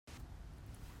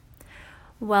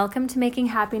Welcome to Making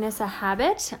Happiness a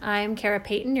Habit. I'm Kara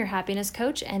Payton, your happiness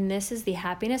coach, and this is the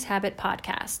Happiness Habit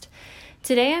Podcast.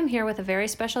 Today I'm here with a very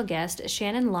special guest,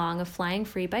 Shannon Long of Flying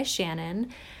Free by Shannon.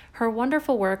 Her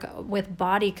wonderful work with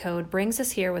body code brings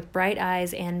us here with bright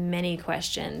eyes and many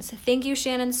questions. Thank you,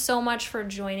 Shannon, so much for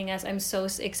joining us. I'm so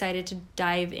excited to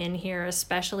dive in here,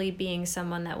 especially being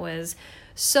someone that was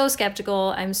so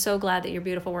skeptical. I'm so glad that your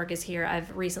beautiful work is here.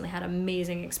 I've recently had an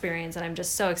amazing experience and I'm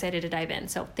just so excited to dive in.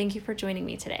 So thank you for joining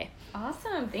me today.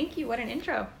 Awesome. Thank you. What an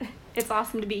intro. It's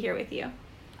awesome to be here with you.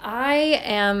 I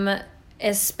am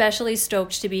especially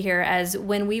stoked to be here, as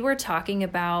when we were talking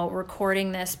about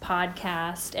recording this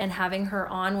podcast and having her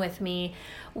on with me,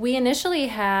 we initially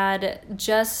had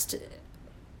the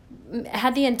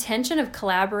intention of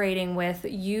collaborating with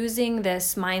using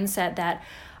this mindset that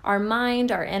our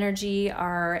mind, our energy,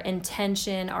 our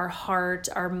intention, our heart,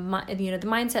 the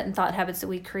mindset and thought habits that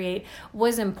we create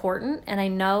was important. And I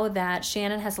know that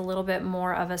Shannon has a little bit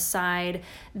more of a side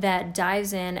that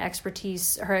dives in her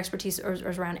expertise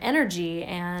is around energy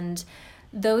and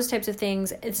those types of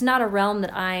things. It's not a realm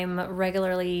that I'm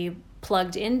regularly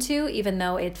plugged into, even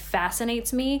though it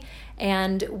fascinates me.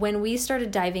 And when we started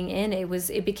diving in,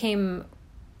 it became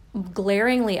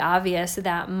glaringly obvious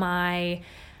that my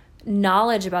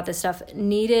knowledge about this stuff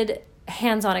needed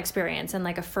hands-on experience and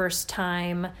like a first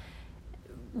time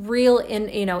real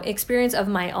experience of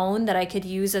my own that I could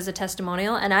use as a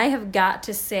testimonial. And I have got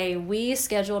to say, we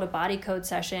scheduled a body code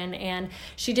session and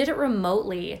she did it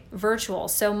remotely, virtual.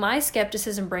 So my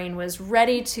skepticism brain was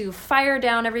ready to fire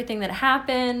down everything that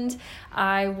happened.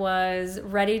 I was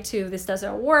ready to, this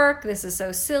doesn't work. This is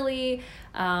so silly.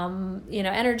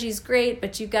 Energy's great,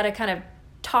 but you've got to kind of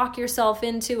talk yourself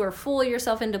into or fool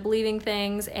yourself into believing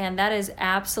things, and that is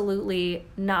absolutely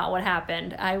not what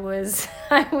happened. I was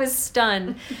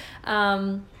stunned.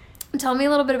 Tell me a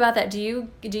little bit about that. Do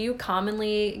you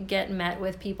commonly get met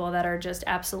with people that are just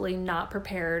absolutely not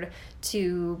prepared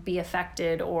to be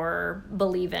affected or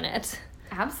believe in it?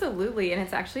 Absolutely, and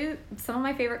it's actually some of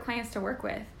my favorite clients to work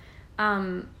with.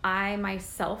 I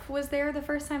myself was there the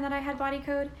first time that I had body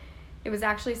code. It was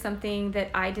actually something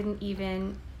that I didn't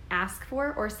even ask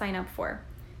for or sign up for.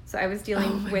 So I was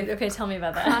dealing with tell me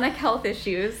about that. Chronic health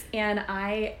issues, and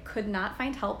I could not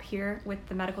find help here with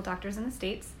the medical doctors in the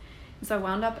States. And so I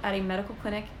wound up at a medical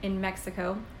clinic in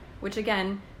Mexico, which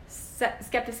again,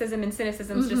 skepticism and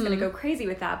cynicism is just going to go crazy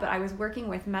with that. But I was working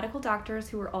with medical doctors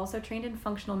who were also trained in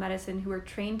functional medicine, who were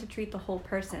trained to treat the whole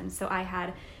person. So I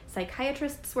had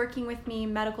psychiatrists working with me,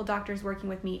 medical doctors working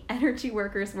with me, energy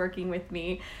workers working with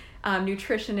me,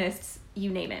 nutritionists,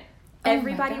 you name it.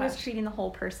 Everybody was treating the whole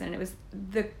person, and it was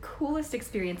the coolest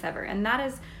experience ever. And that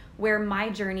is where my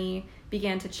journey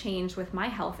began to change with my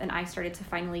health, and I started to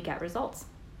finally get results.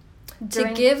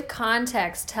 To give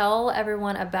context, tell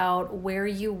everyone about where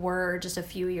you were just a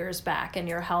few years back in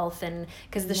your health. And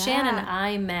because the Shannon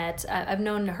I met, I've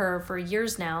known her for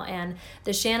years now, and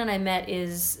the Shannon I met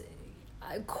is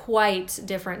quite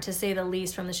different, to say the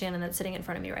least, from the Shannon that's sitting in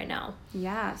front of me right now.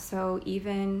 Yeah, so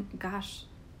even,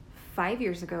 5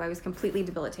 years ago, I was completely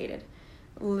debilitated,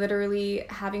 literally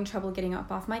having trouble getting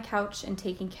up off my couch and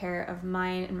taking care of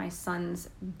mine and my son's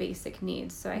basic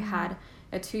needs. So I had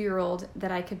a 2-year-old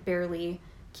that I could barely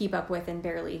keep up with and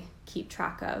barely keep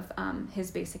track of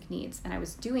his basic needs. And I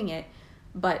was doing it,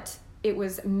 but it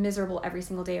was miserable every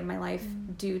single day of my life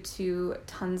due to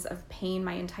tons of pain.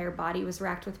 My entire body was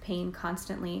racked with pain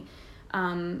constantly.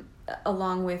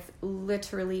 Along with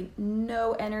literally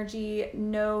no energy,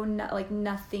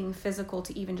 nothing physical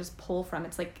to even just pull from.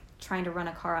 It's like trying to run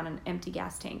a car on an empty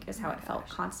gas tank is how it felt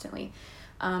constantly.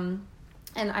 And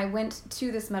I went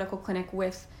to this medical clinic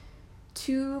with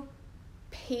 2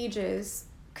 pages,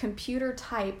 computer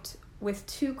typed, with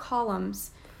 2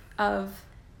 columns of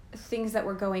things that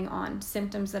were going on,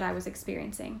 symptoms that I was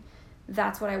experiencing.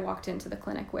 That's what I walked into the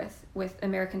clinic with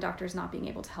American doctors not being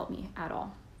able to help me at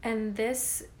all. And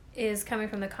this is coming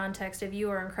from the context of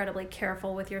you are incredibly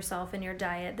careful with yourself and your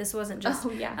diet. This wasn't just,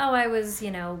 I was,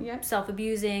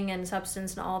 self-abusing and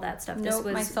substance and all that stuff. This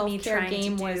was my self-care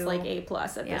game was like A+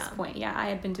 at this point. Yeah, I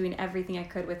had been doing everything I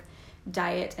could with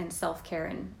diet and self-care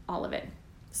and all of it.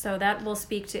 So that will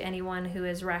speak to anyone who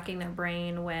is racking their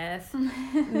brain with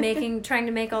trying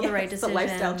to make all the right decisions. The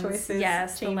lifestyle choices.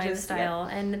 Yes, changes, the lifestyle.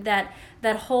 Yeah. And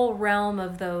that whole realm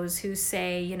of those who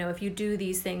say, if you do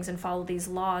these things and follow these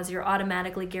laws, you're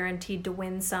automatically guaranteed to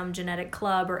win some genetic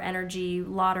club or energy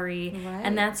lottery. Right.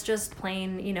 And that's just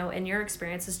plain, in your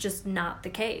experience, it's just not the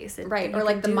case. Right. Or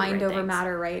like the mind over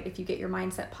matter, right? If you get your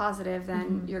mindset positive,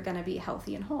 then you're going to be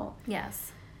healthy and whole.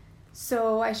 Yes.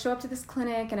 So I show up to this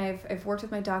clinic, and I've worked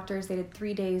with my doctors. They did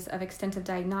 3 days of extensive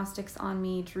diagnostics on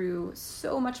me, drew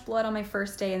so much blood on my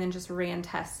first day, and then just ran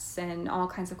tests and all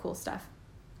kinds of cool stuff.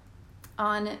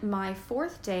 On my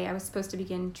 4th day, I was supposed to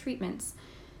begin treatments,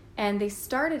 and they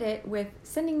started it with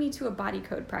sending me to a body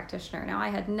code practitioner. Now, I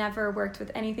had never worked with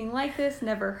anything like this,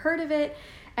 never heard of it,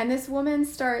 and this woman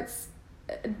starts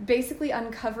basically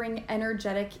uncovering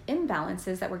energetic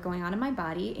imbalances that were going on in my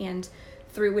body, and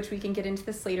through which we can get into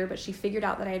this later, but she figured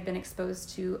out that I had been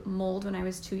exposed to mold when I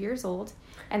was 2 years old,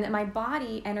 and that my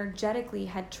body energetically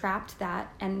had trapped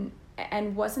that and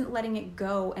wasn't letting it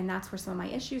go, and that's where some of my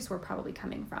issues were probably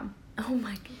coming from. Oh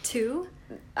my, 2?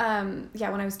 Yeah,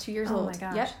 when I was 2 years old. Oh my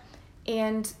gosh. Yep.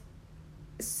 And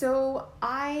so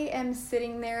I am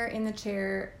sitting there in the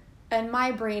chair, and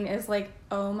my brain is like,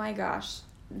 oh my gosh,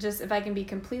 just if I can be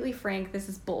completely frank, this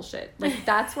is bullshit. Like,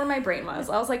 that's where my brain was.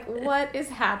 I was like, what is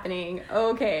happening?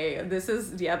 Okay, this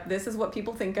is what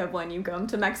people think of when you come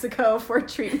to Mexico for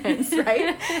treatments,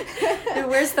 right?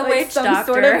 Where's the like witch some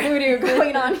doctor? sort of voodoo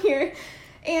going on here.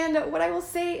 And what I will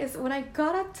say is, when I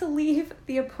got up to leave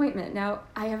the appointment, now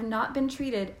I have not been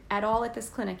treated at all at this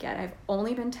clinic yet. I've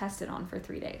only been tested on for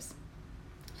 3 days.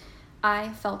 I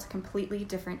felt completely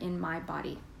different in my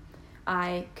body.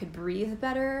 I could breathe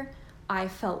better. I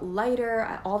felt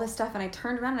lighter, all this stuff. And I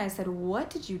turned around and I said, what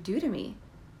did you do to me?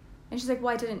 And she's like,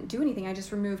 well, I didn't do anything. I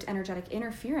just removed energetic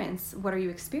interference. What are you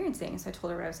experiencing? So I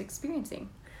told her what I was experiencing.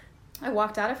 I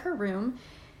walked out of her room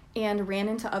and ran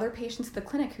into other patients at the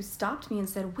clinic who stopped me and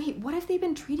said, wait, what have they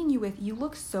been treating you with? You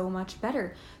look so much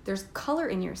better. There's color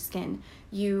in your skin.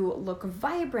 You look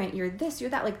vibrant. You're this, you're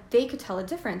that. Like, they could tell a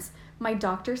difference. My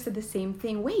doctor said the same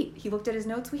thing. Wait, he looked at his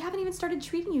notes. We haven't even started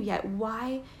treating you yet.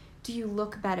 Why do you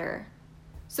look better?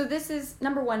 So this is,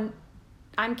 number one,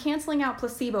 I'm canceling out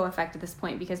placebo effect at this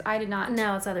point, because I did not...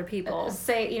 Now it's other people.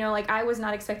 Say, like, I was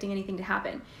not expecting anything to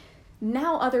happen.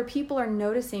 Now other people are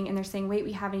noticing, and they're saying, wait,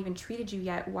 we haven't even treated you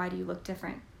yet. Why do you look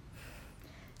different?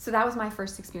 So that was my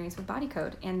first experience with body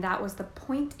code, and that was the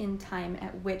point in time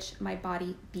at which my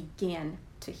body began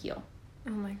to heal.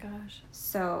 Oh my gosh.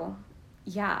 So,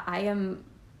 yeah, I am...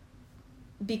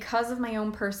 Because of my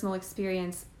own personal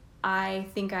experience, I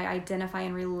think I identify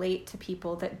and relate to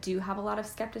people that do have a lot of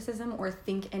skepticism or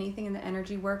think anything in the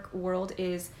energy work world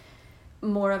is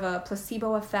more of a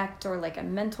placebo effect or like a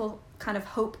mental kind of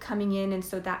hope coming in, and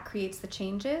so that creates the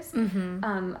changes.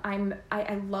 Mm-hmm.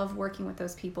 I love working with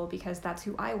those people because that's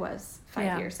who I was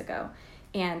 5 years ago,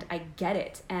 and I get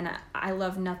it, and I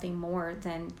love nothing more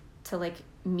than to like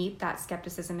meet that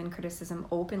skepticism and criticism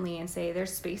openly and say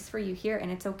there's space for you here,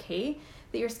 and it's okay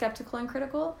that you're skeptical and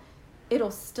critical. It'll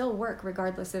still work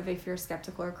regardless of if you're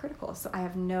skeptical or critical. So I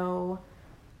have no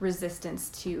resistance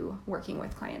to working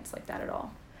with clients like that at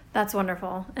all. That's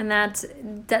wonderful. And that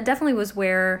definitely was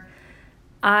where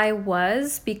I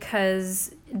was,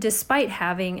 because despite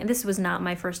having, and this was not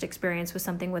my first experience with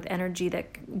something with energy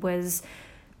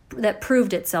that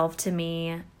proved itself to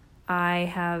me. I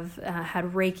have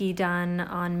had Reiki done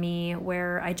on me,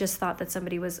 where I just thought that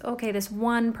somebody was, okay, this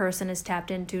one person is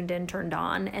tapped in, tuned in, turned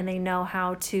on, and they know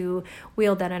how to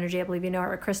wield that energy. I believe you know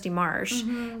her, Christy Marsh.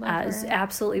 Mm-hmm, is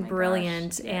absolutely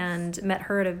brilliant. Gosh, yes. And met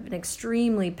her at an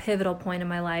extremely pivotal point in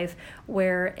my life,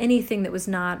 where anything that was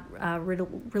not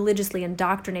religiously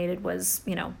indoctrinated was,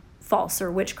 false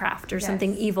or witchcraft or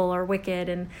something evil or wicked,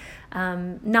 and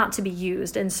not to be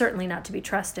used, and certainly not to be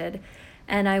trusted.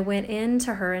 And I went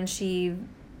into her, and she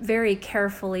very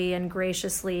carefully and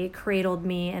graciously cradled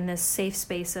me in this safe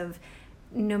space of,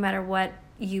 no matter what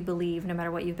you believe, no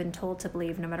matter what you've been told to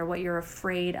believe, no matter what you're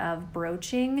afraid of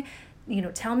broaching,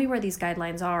 tell me where these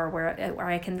guidelines are, where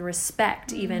I can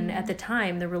respect, even at the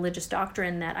time, the religious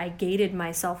doctrine that I gated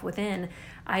myself within.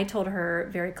 I told her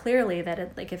very clearly that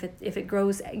if it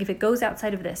goes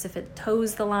outside of this, if it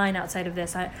toes the line outside of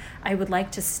this, I would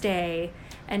like to stay.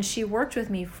 And she worked with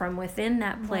me from within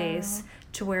that place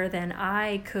to where then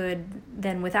I could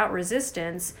then, without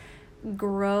resistance,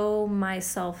 grow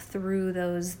myself through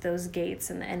those gates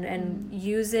and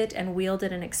use it and wield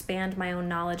it and expand my own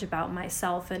knowledge about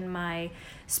myself and my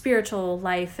spiritual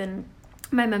life and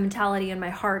my mentality and my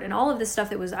heart and all of this stuff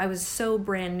that I was so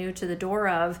brand new to the door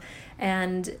of.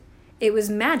 And it was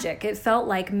magic. It felt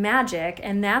like magic.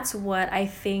 And that's what I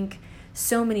think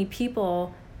so many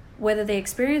people, whether they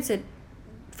experience it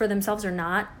for themselves or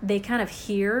not, they kind of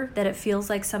hear that it feels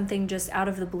like something just out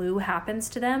of the blue happens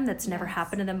to them that's never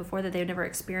happened to them before, that they've never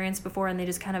experienced before, and they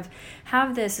just kind of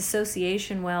have this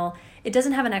association. Well, it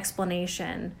doesn't have an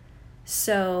explanation.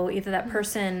 So either that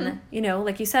person,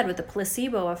 like you said, with the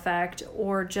placebo effect,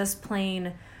 or just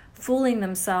plain fooling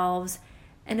themselves.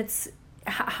 And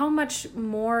how much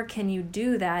more can you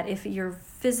do that if you're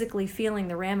physically feeling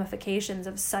the ramifications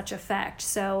of such effect?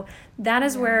 So that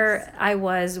is where I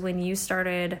was when you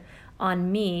started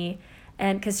on me.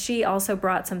 And because she also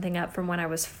brought something up from when I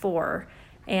was 4.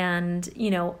 And,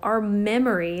 our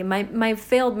memory, my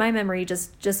memory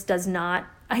just does not,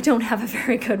 I don't have a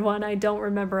very good one. I don't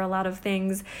remember a lot of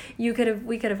things. We could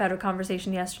have had a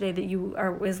conversation yesterday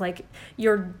that was like,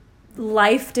 your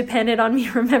life depended on me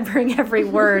remembering every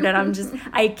word. And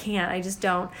I just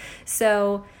don't.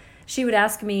 So she would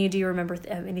ask me, do you remember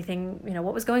anything,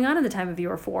 what was going on at the time of you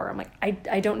were 4? I'm like,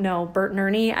 I don't know, Bert and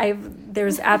Ernie.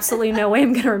 There's absolutely no way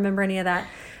I'm going to remember any of that.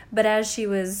 But as she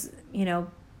was,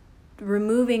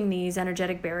 removing these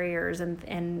energetic barriers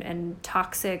and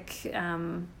toxic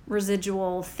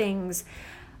residual things,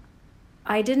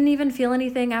 I didn't even feel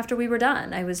anything after we were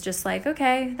done. I was just like,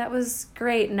 okay, that was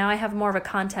great. Now I have more of a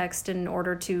context in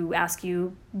order to ask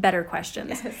you better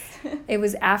questions. Yes. It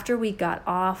was after we got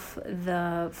off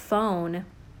the phone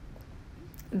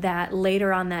that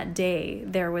later on that day,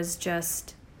 there was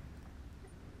just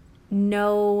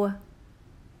no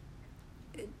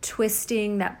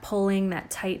twisting, that pulling, that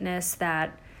tightness,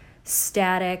 that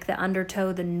static, the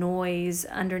undertow, the noise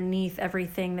underneath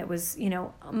everything that was,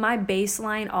 my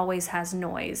baseline always has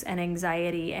noise and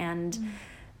anxiety and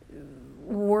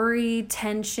worry,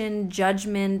 tension,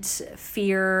 judgment,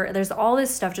 fear. There's all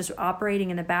this stuff just operating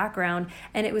in the background.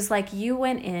 And it was like you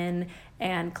went in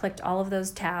and clicked all of those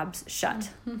tabs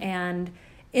shut. And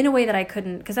in a way that I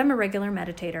couldn't, because I'm a regular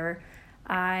meditator,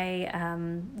 I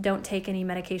don't take any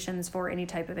medications for any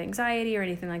type of anxiety or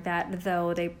anything like that,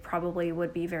 though they probably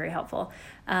would be very helpful.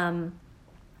 And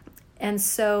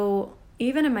so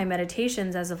even in my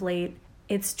meditations as of late,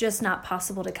 it's just not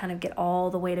possible to kind of get all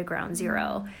the way to ground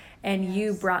zero. And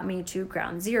you brought me to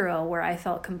ground zero where I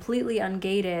felt completely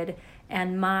ungated.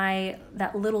 And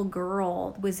that little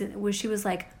girl she was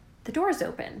like, the door's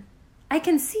open. I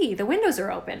can see the windows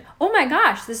are open. Oh my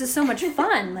gosh, this is so much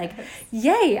fun. Like,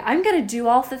 yay, I'm going to do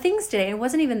all the things today. It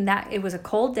wasn't even that. It was a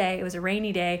cold day. It was a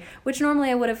rainy day, which normally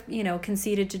I would have,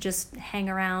 conceded to just hang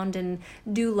around and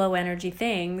do low energy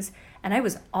things. And I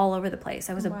was all over the place.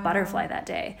 I was a butterfly that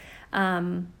day.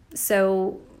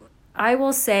 So I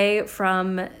will say,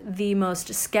 from the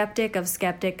most skeptic of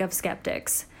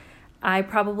skeptics, I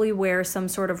probably wear some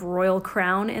sort of royal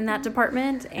crown in that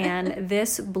department, and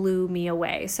this blew me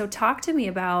away. So talk to me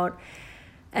about,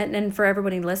 and for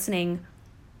everybody listening,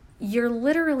 you're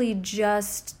literally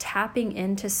just tapping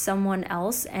into someone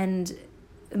else and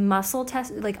muscle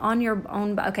test, like on your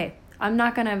own. Okay, I'm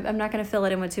not gonna fill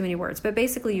it in with too many words, but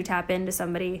basically you tap into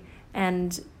somebody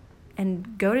and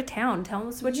go to town. Tell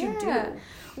us what you do.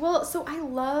 Well, so I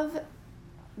love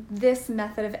this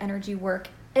method of energy work,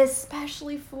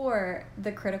 especially for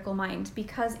the critical mind,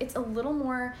 because it's a little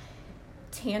more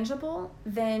tangible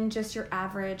than just your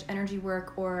average energy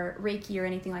work or Reiki or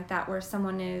anything like that, where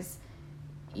someone is,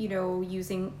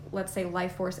 using, let's say,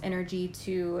 life force energy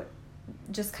to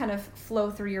just kind of flow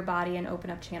through your body and open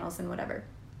up channels and whatever.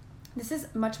 This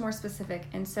is much more specific.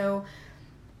 And so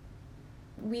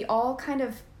we all kind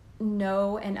of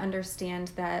know and understand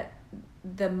that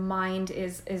the mind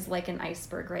is like an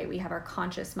iceberg, right? We have our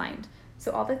conscious mind.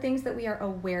 So all the things that we are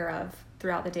aware of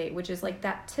throughout the day, which is like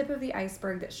that tip of the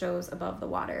iceberg that shows above the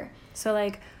water. So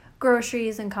like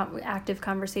groceries and active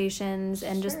conversations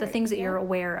and just the things that you're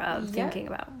aware of, thinking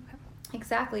about. Okay.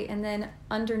 Exactly. And then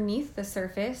underneath the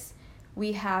surface,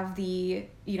 we have the,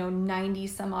 90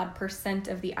 some odd %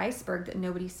 of the iceberg that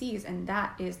nobody sees. And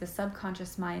that is the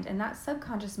subconscious mind. And that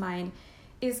subconscious mind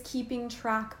is keeping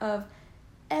track of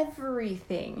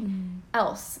everything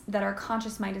else that our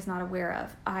conscious mind is not aware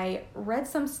of. I read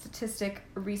some statistic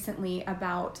recently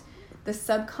about the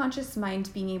subconscious mind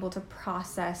being able to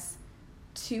process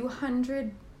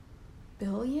 200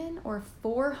 billion or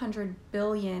 400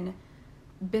 billion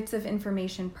bits of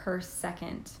information per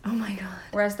second. Oh my God.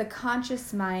 Whereas the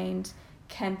conscious mind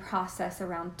can process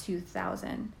around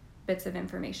 2,000 bits of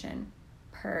information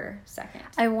per second.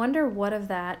 I wonder what of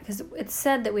that, because it's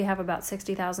said that we have about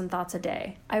 60,000 thoughts a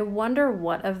day. I wonder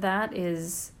what of that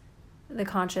is the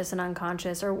conscious and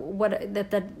unconscious, or what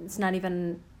that it's not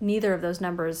even, neither of those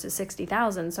numbers is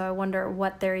 60,000. So I wonder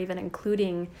what they're even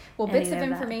including. Well, bits of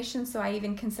information. So I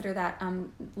even consider that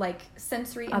like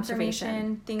sensory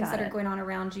information, things that are going on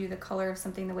around you, the color of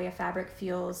something, the way a fabric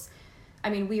feels. I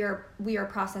mean, we are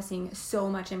processing so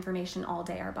much information all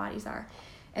day. Our bodies are,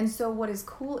 and so what is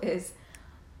cool is,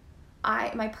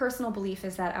 my personal belief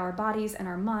is that our bodies and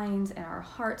our minds and our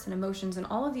hearts and emotions and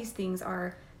all of these things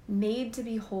are made to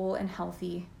be whole and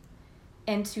healthy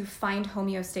and to find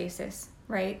homeostasis,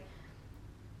 right?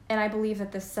 And I believe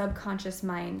that the subconscious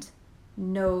mind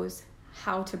knows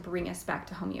how to bring us back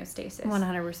to homeostasis.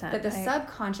 100%. But the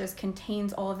subconscious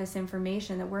contains all of this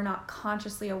information that we're not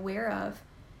consciously aware of,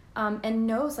 and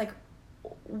knows, like,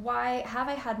 why have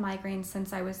I had migraines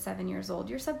since I was 7 years old?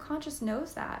 Your subconscious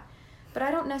knows that. But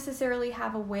I don't necessarily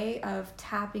have a way of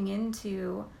tapping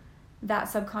into that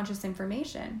subconscious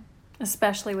information.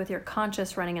 Especially with your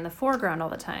conscious running in the foreground all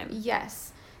the time.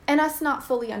 Yes. And us not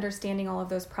fully understanding all of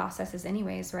those processes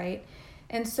anyways, right?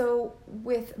 And so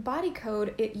with body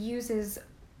code, it uses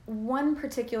one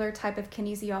particular type of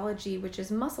kinesiology, which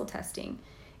is muscle testing.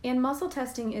 And muscle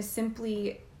testing is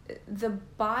simply the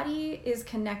body is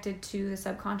connected to the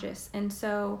subconscious. And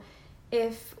so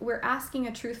if we're asking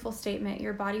a truthful statement,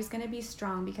 your body's going to be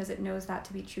strong because it knows that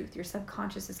to be truth. Your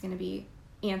subconscious is going to be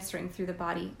answering through the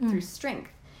body through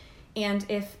strength. And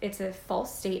if it's a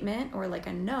false statement or like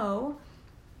a no,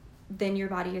 then your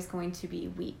body is going to be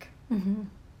weak. Mm-hmm.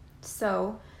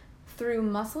 So through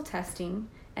muscle testing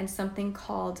and something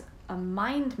called a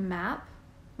mind map,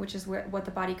 which is what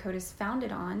the body code is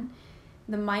founded on,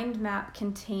 the mind map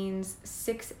contains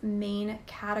 6 main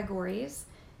categories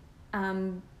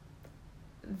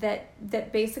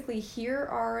that basically here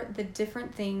are the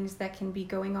different things that can be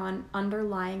going on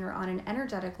underlying or on an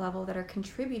energetic level that are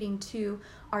contributing to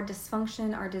our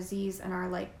dysfunction, our disease, and our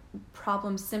like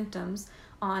problem symptoms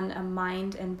on a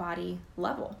mind and body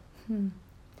level.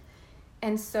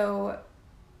 And so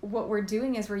what we're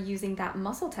doing is we're using that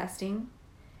muscle testing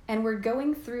and we're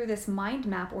going through this mind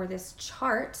map or this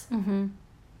chart. Mm-hmm.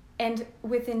 And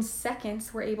within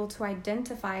seconds, we're able to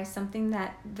identify something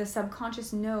that the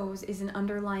subconscious knows is an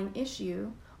underlying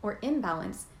issue or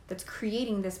imbalance that's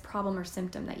creating this problem or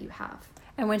symptom that you have.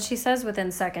 And when she says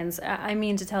within seconds, I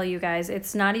mean to tell you guys,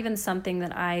 it's not even something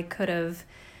that I could have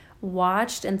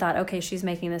watched and thought, okay, she's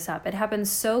making this up. It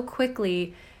happens so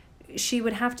quickly. She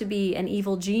would have to be an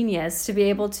evil genius to be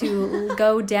able to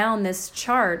go down this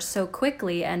chart so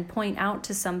quickly and point out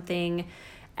to something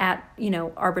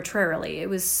arbitrarily. It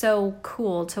was so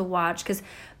cool to watch because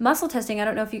muscle testing, I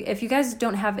don't know if you guys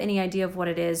don't have any idea of what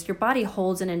it is, your body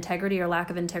holds an integrity or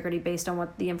lack of integrity based on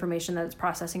what the information that it's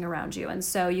processing around you. And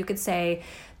so you could say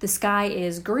the sky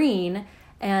is green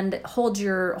and hold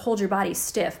your body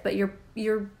stiff, but your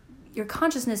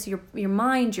consciousness, your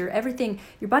mind, your everything,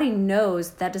 your body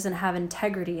knows that doesn't have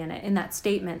integrity in it, in that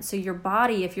statement. So your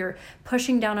body, if you're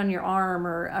pushing down on your arm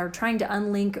or trying to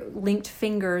unlink linked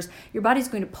fingers, your body's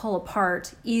going to pull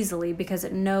apart easily because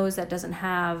it knows that doesn't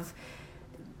have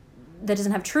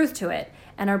truth to it.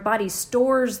 And our body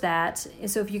stores that.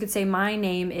 So if you could say my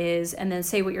name is, and then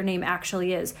say what your name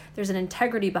actually is, there's an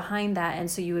integrity behind that.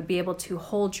 And so you would be able to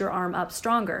hold your arm up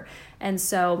stronger. And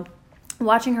so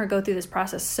watching her go through this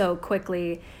process so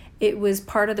quickly, it was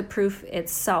part of the proof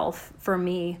itself for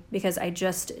me because I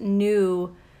just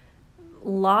knew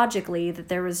logically that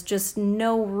there was just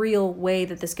no real way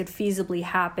that this could feasibly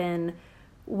happen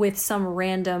with some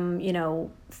random,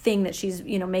 thing that she's,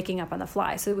 making up on the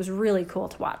fly. So it was really cool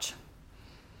to watch.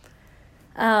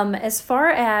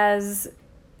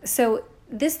 So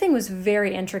this thing was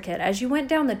very intricate. As you went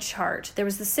down the chart, there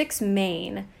was the 6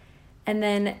 main. And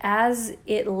then as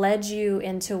it led you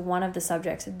into one of the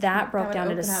subjects, that broke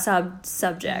down into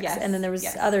sub-subjects. Yes, and then there was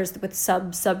others with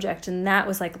sub-subject, and that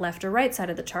was like left or right side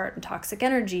of the chart, and toxic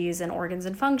energies and organs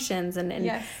and functions. And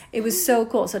it was so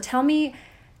cool. So tell me,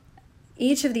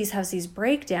 each of these has these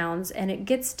breakdowns, and it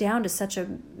gets down to such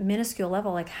a minuscule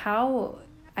level. Like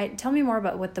tell me more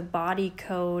about what the body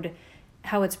code,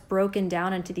 how it's broken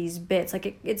down into these bits.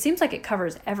 Like it seems like it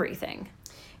covers everything.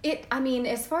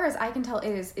 As far as I can tell,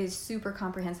 it is super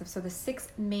comprehensive. So the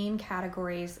 6 main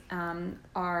categories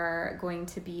are going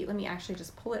to be, let me actually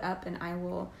just pull it up and I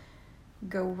will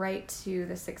go right to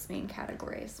the 6 main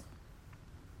categories.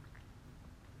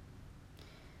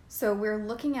 So we're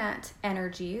looking at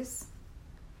energies.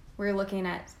 We're looking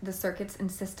at the circuits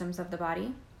and systems of the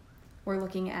body. We're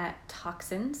looking at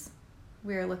toxins.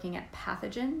 We're looking at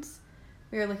pathogens.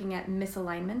 We're looking at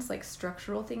misalignments, like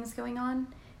structural things going on.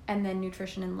 And then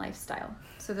nutrition and lifestyle.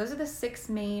 So those are the 6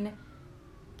 main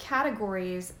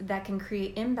categories that can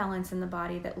create imbalance in the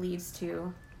body that leads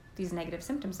to these negative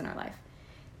symptoms in our life.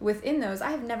 Within those,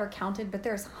 I have never counted, but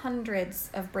there's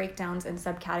hundreds of breakdowns and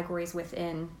subcategories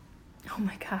within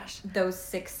those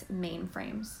 6 main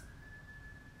frames.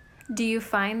 Do you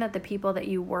find that the people that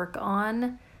you work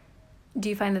on, do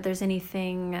you find that there's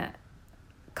anything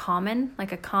common,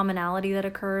 like a commonality that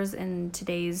occurs in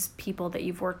today's people that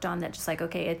you've worked on, that just like,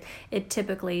 okay, it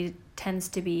typically tends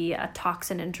to be a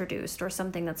toxin introduced or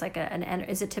something that's like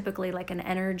is it typically like an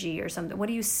energy or something? What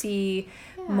do you see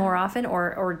more often,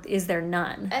 or is there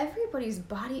none? Everybody's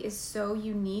body is so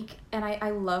unique, and I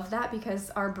love that, because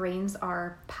our brains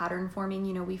are pattern forming.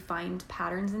 You know, we find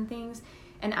patterns in things,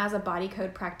 and as a body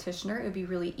code practitioner, it would be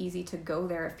really easy to go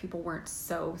there if people weren't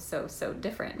so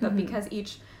different. But because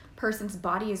each person's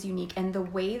body is unique, and the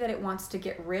way that it wants to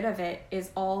get rid of it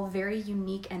is all very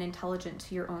unique and intelligent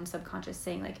to your own subconscious,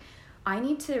 saying like, I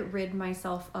need to rid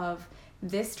myself of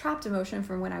this trapped emotion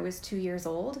from when I was 2 years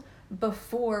old,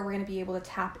 before we're going to be able to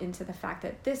tap into the fact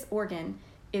that this organ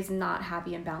is not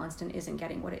happy and balanced and isn't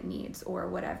getting what it needs or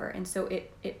whatever. And so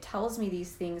it tells me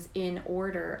these things in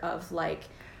order of like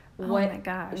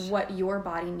what your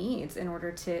body needs in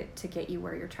order to get you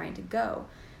where you're trying to go.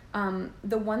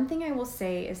 The one thing I will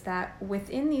say is that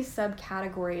within these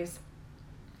subcategories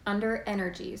under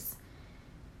energies,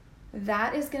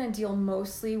 that is going to deal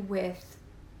mostly with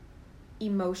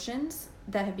emotions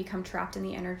that have become trapped in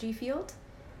the energy field.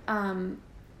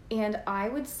 And I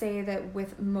would say that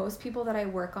with most people that I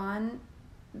work on,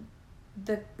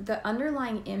 the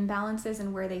underlying imbalances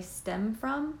and where they stem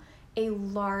from, a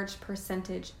large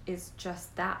percentage is just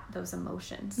those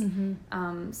emotions.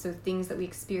 So things that we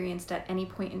experienced at any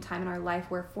point in time in our life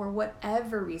where, for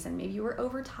whatever reason, maybe you were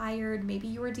overtired, maybe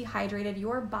you were dehydrated,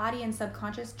 your body and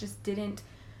subconscious just didn't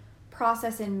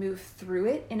process and move through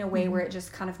it in a way where it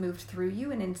just kind of moved through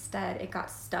you, and instead it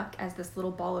got stuck as this little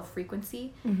ball of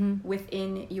frequency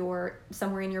within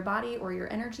somewhere in your body or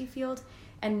your energy field.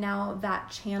 And now that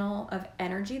channel of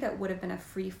energy that would have been a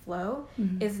free flow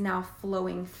is now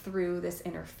flowing through this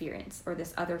interference or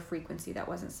this other frequency that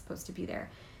wasn't supposed to be there.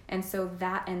 And so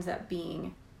that ends up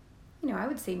being, I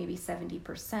would say maybe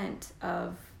 70%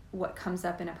 of what comes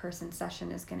up in a person's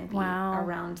session is going to be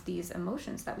around these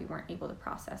emotions that we weren't able to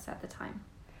process at the time.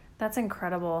 That's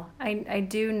incredible. I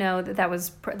do know that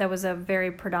was a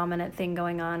very predominant thing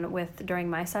going on during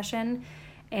my session,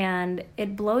 and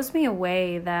it blows me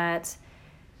away that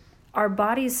our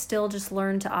bodies still just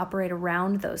learn to operate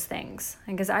around those things.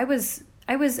 And because I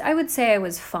would say I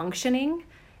was functioning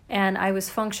and I was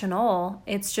functional.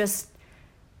 It's just,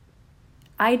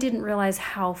 I didn't realize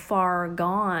how far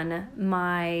gone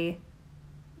my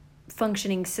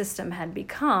functioning system had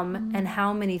become and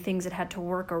how many things it had to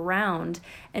work around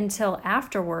until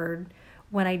afterward,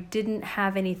 when I didn't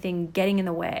have anything getting in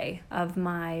the way of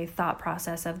my thought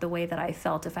process, of the way that I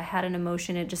felt. If I had an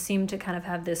emotion, it just seemed to kind of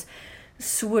have this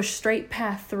swoosh straight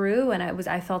path through, and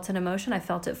I felt an emotion, I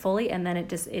felt it fully, and then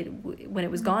when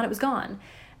it was gone, it was gone.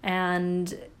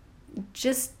 And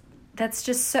that's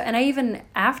just so, and I even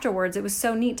afterwards, it was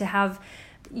so neat to have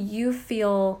you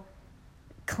feel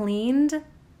cleaned,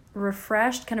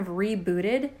 refreshed, kind of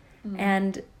rebooted.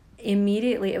 And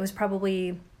immediately, it was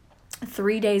probably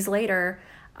 3 days later,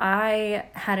 I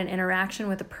had an interaction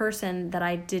with a person that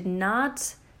I did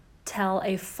not tell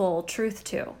a full truth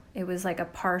to. It was like a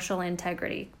partial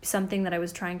integrity, something that I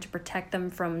was trying to protect them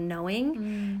from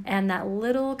knowing. And that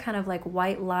little kind of like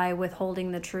white lie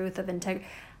withholding the truth of integrity,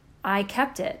 I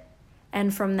kept it.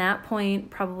 And from that point,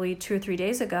 probably 2 or 3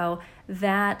 days ago,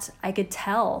 that I could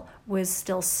tell was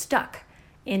still stuck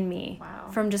in me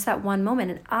from just that one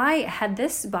moment. And I had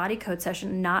this body code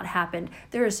session not happened,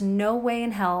 there is no way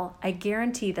in hell, I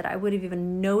guarantee, that I would have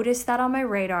even noticed that on my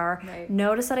radar,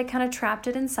 noticed that I kind of trapped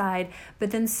it inside.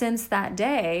 But then since that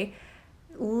day,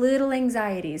 little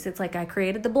anxieties, it's like I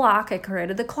created the block, I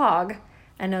created the clog,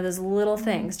 and now those little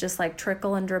things just like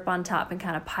trickle and drip on top and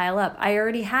kind of pile up. I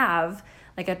already have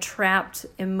like a trapped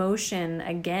emotion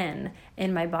again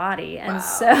in my body. And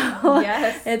so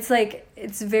it's like,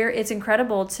 it's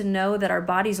incredible to know that our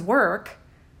bodies work.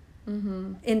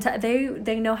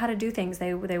 They know how to do things.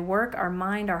 They work, our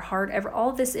mind, our heart,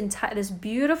 all this this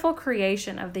beautiful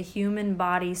creation of the human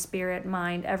body, spirit,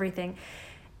 mind, everything.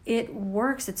 It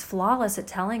works. It's flawless at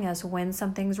telling us when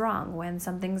something's wrong, when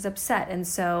something's upset. And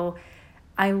so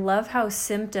I love how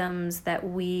symptoms that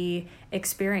we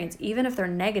experience, even if they're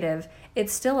negative,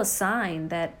 it's still a sign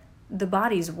that the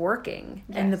body's working.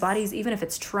 And the body's, even if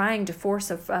it's trying to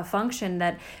force a function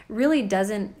that really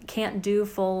can't do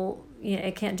full,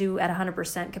 it can't do at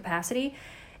 100% capacity,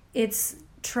 it's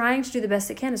trying to do the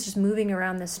best it can. It's just moving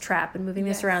around this trap and moving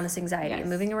this around this anxiety and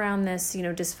moving around this,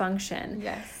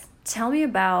 dysfunction. Tell me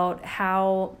about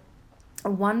how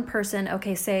one person,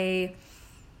 say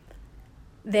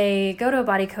they go to a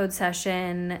body code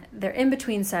session, they're in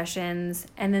between sessions,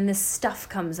 and then this stuff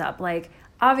comes up. Like,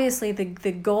 obviously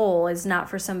the goal is not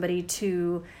for somebody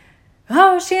to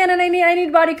oh, Shannon, I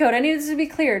need body code. I need this to be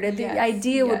cleared. And Yes, the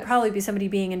idea would yes. probably be somebody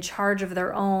being in charge of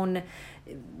their own,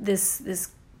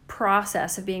 this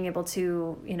process of being able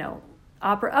to,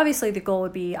 obviously the goal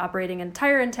would be operating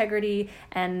entire integrity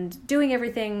and doing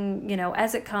everything,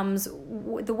 as it comes,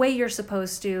 the way you're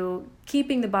supposed to,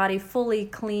 keeping the body fully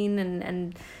clean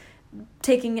and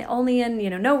taking it only in,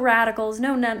 no radicals,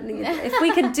 none. If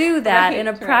we could do that Right, in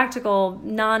a right. practical,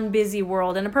 non-busy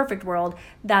world, in a perfect world,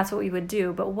 that's what we would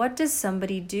do. But what does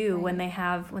somebody do when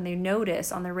they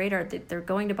notice on their radar that they're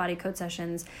going to body code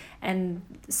sessions and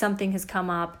something has come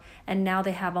up and now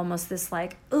they have almost this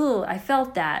like, oh, I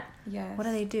felt that. Yes. What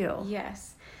do they do?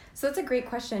 Yes. So it's a great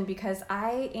question, because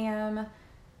I am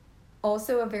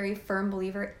also a very firm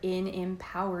believer in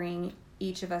empowering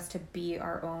each of us to be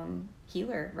our own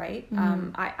healer, right?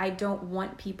 I don't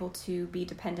want people to be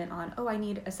dependent on, I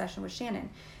need a session with Shannon.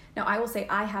 Now, I will say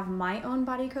I have my own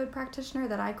body code practitioner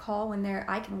that I call when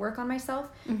I can work on myself,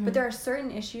 but there are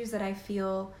certain issues that I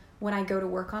feel when I go to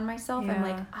work on myself, I'm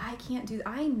like, I can't do,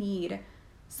 I need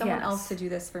someone else to do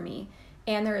this for me.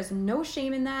 And there is no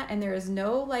shame in that, and there is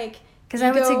no like, because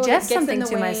I would suggest that gets in something the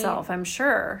to way. myself, I'm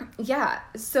sure. Yeah.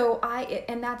 So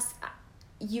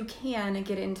you can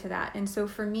get into that. And so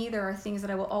for me, there are things that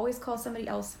I will always call somebody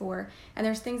else for, and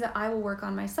there's things that I will work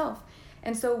on myself.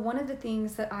 And so one of the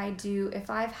things that I do, if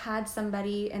I've had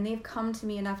somebody and they've come to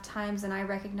me enough times and I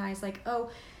recognize like,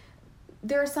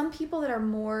 there are some people that are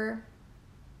more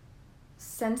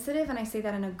sensitive, and I say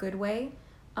that in a good way,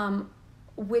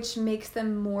 which makes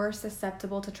them more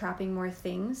susceptible to trapping more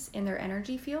things in their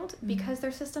energy field, because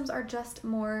their systems are just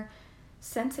more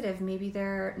sensitive. Maybe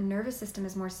their nervous system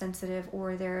is more sensitive,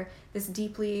 or they're this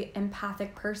deeply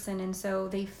empathic person, and so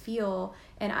they feel,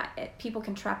 and people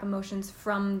can trap emotions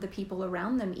from the people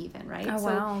around them even, right? Oh,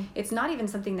 wow. So it's not even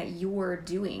something that you're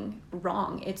doing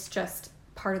wrong. It's just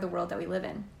part of the world that we live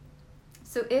in.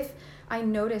 So if I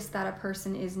notice that a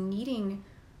person is needing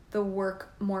the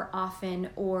work more often,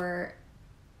 or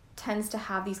tends to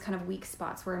have these kind of weak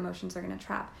spots where emotions are going to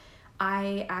trap,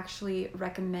 I actually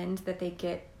recommend that they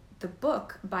get the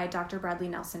book by Dr. Bradley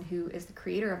Nelson, who is the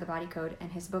creator of the Body Code,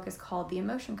 and his book is called The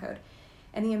Emotion Code.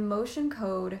 And the Emotion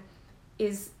Code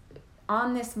is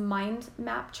on this mind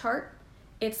map chart.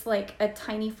 It's like a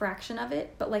tiny fraction of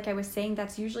it, but like I was saying,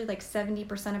 that's usually like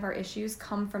 70% of our issues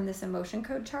come from this emotion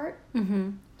code chart.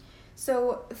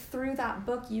 So through that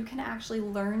book, you can actually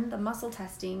learn the muscle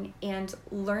testing and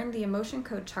learn the emotion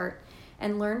code chart,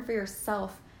 and learn for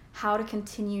yourself how to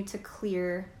continue to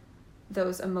clear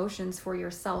those emotions for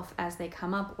yourself as they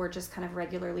come up, or just kind of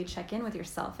regularly check in with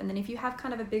yourself. And then if you have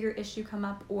kind of a bigger issue come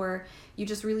up, or you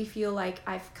just really feel like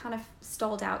I've kind of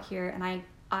stalled out here and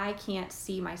I can't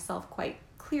see myself quite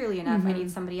clearly enough, I need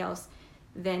somebody else,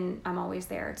 then I'm always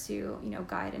there to,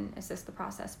 guide and assist the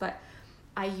process. But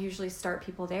I usually start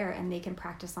people there, and they can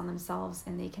practice on themselves,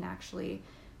 and they can actually,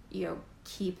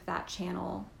 keep that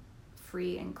channel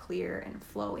free and clear and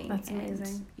flowing. That's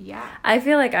amazing. Yeah. I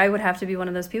feel like I would have to be one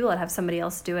of those people that have somebody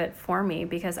else do it for me,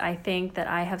 because I think that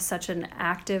I have such an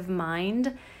active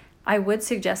mind. I would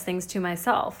suggest things to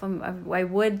myself. I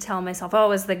would tell myself, it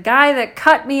was the guy that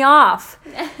cut me off.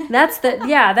 That's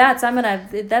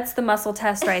the muscle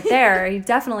test right there. He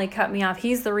definitely cut me off.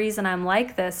 He's the reason I'm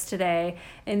like this today,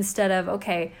 instead of,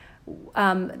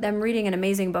 I'm reading an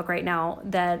amazing book right now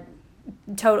that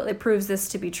totally proves this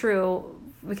to be true,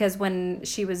 because when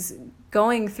she was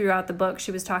going throughout the book,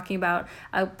 she was talking about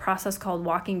a process called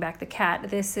walking back the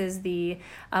cat. This is the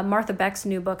Martha Beck's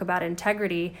new book about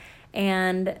integrity,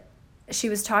 and she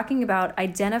was talking about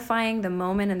identifying the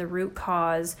moment and the root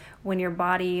cause when your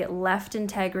body left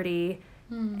integrity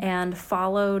and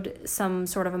followed some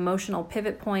sort of emotional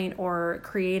pivot point or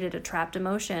created a trapped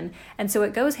emotion. And so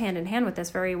it goes hand in hand with this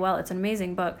very well. It's an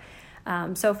amazing book.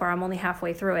 So far, I'm only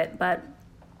halfway through it, but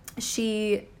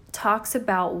she talks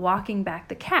about walking back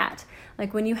the cat.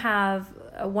 Like when you have,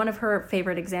 one of her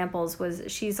favorite examples was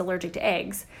she's allergic to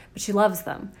eggs, but she loves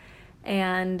them.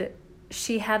 And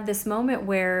she had this moment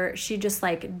where she just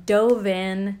like dove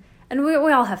in, and we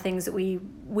all have things that we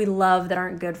love that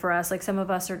aren't good for us. Like some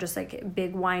of us are just like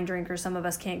big wine drinkers. Some of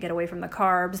us can't get away from the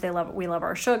carbs. We love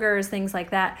our sugars, things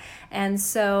like that. And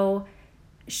so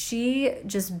she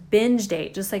just binged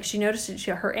ate, just like she noticed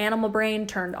her animal brain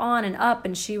turned on and up,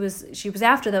 and she was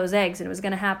after those eggs, and it was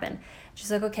going to happen.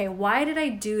 She's like, okay, why did I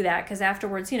do that? Because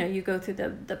afterwards, you go through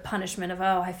the punishment of,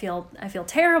 I feel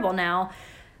terrible now.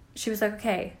 She was like,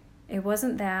 okay, it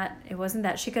wasn't that.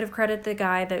 She could have credited the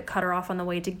guy that cut her off on the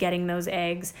way to getting those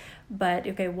eggs, but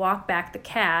okay, walk back the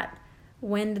cat.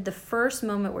 When did the first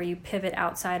moment where you pivot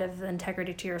outside of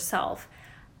integrity to yourself?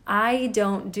 I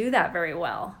don't do that very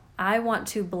well. I want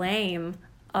to blame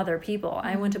other people.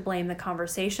 I want to blame the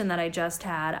conversation that I just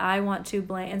had. I want to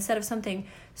blame, instead of something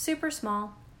super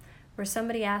small where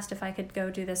somebody asked if I could go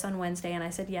do this on Wednesday and I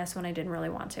said yes when I didn't really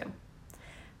want to.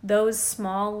 Those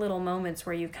small little moments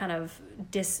where you kind of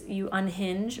you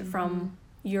unhinge from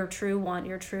your true want,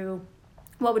 your true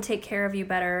what would take care of you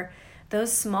better.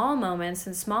 Those small moments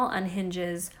and small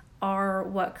unhinges are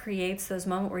what creates those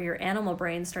moments where your animal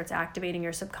brain starts activating,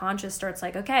 your subconscious starts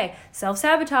like, okay,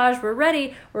 self-sabotage, we're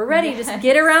ready, Yes. just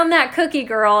get around that cookie,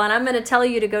 girl, and I'm going to tell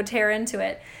you to go tear into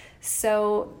it.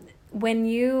 So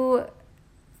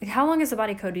how long has the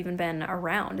body code even been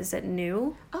around? Is it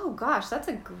new? Oh gosh, that's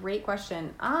a great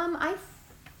question. I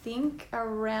think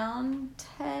around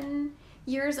 10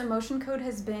 years. Emotion code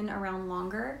has been around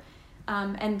longer.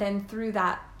 And then through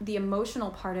that, the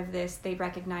emotional part of this, they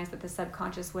recognized that the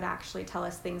subconscious would actually tell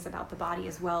us things about the body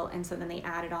as well. And so then they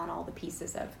added on all the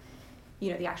pieces of,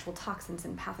 the actual toxins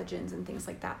and pathogens and things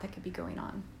like that could be going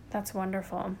on. That's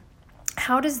wonderful.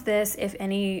 How does this, if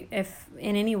in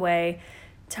any way,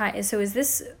 so is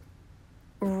this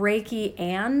Reiki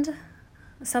and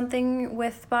something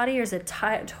with body, or is it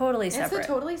totally separate? It's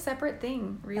a totally separate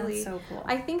thing, really. That's so cool.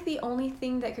 I think the only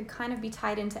thing that could kind of be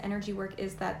tied into energy work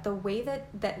is that the way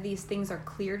that these things are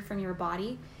cleared from your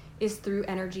body is through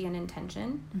energy and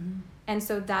intention. Mm-hmm. And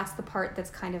so that's the part that's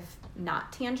kind of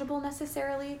not tangible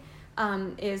necessarily,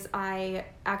 is I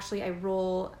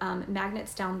roll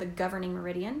magnets down the governing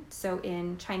meridian. So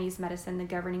in Chinese medicine, the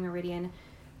governing meridian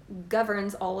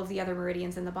governs all of the other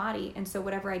meridians in the body. And so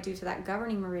whatever I do to that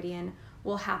governing meridian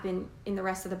will happen in the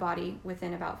rest of the body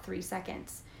within about 3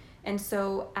 seconds. And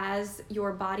so as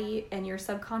your body and your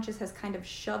subconscious has kind of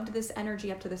shoved this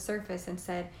energy up to the surface and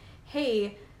said,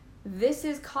 hey, this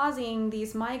is causing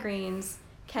these migraines.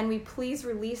 Can we please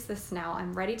release this now?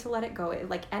 I'm ready to let it go. It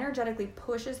like energetically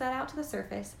pushes that out to the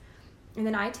surface. And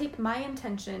then I take my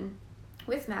intention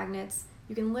with magnets.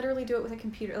 You can literally do it with a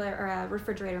computer or a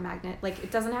refrigerator magnet. Like,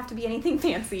 it doesn't have to be anything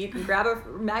fancy. You can grab a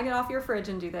magnet off your fridge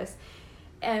and do this.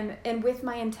 And with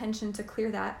my intention to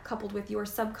clear that, coupled with your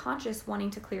subconscious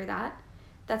wanting to clear that,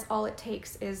 that's all it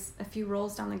takes is a few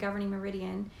rolls down the governing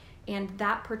meridian, and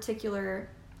that particular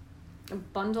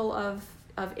bundle of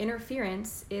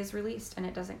interference is released and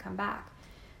it doesn't come back.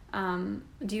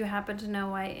 Do you happen to know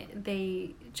why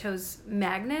they chose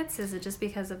magnets? Is it just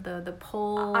because of the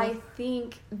pull? I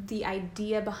think the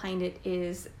idea behind it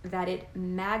is that it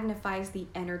magnifies the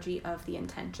energy of the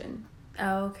intention.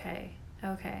 Okay.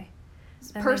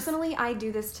 Personally, I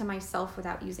do this to myself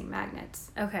without using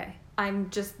magnets. Okay. I'm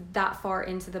just that far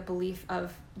into the belief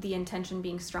of the intention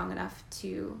being strong enough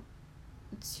to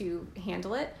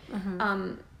handle it.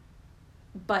 Mm-hmm.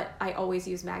 But I always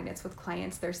use magnets with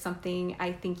clients. There's something,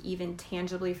 I think, even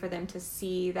tangibly for them to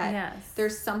see that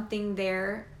there's something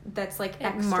there that's like it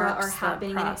extra or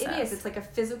happening. And it is. It's like a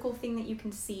physical thing that you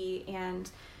can see. And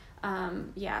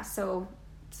so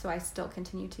I still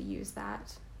continue to use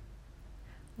that.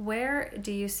 Where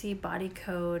do you see body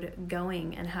code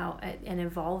going and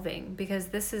evolving? Because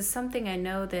this is something I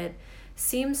know that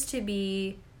seems to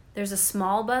be, there's a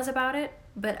small buzz about it,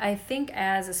 but I think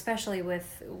especially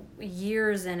with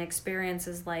years and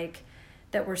experiences like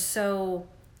that were so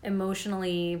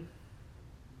emotionally,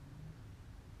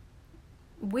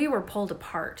 we were pulled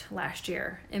apart last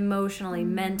year, emotionally,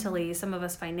 mentally, some of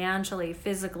us financially,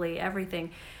 physically, everything.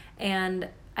 And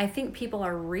I think people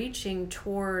are reaching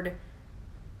toward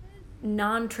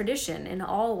non-tradition in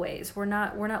all ways. We're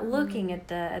not looking at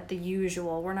the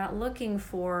usual. We're not looking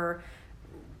for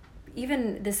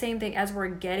even the same thing as we're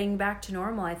getting back to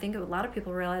normal. I think a lot of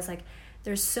people realize like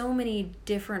there's so many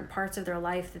different parts of their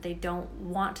life that they don't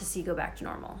want to see go back to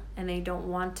normal, and they don't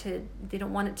want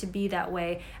it to be that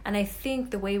way. And I think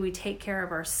the way we take care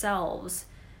of ourselves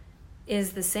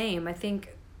is the same. I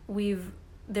think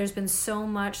there was so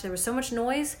much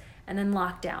noise and then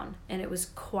lockdown, and it was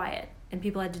quiet. And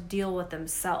people had to deal with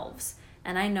themselves.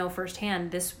 And I know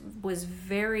firsthand, this was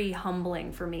very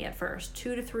humbling for me at first.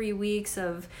 2 to 3 weeks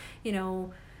of,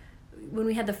 when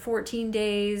we had the 14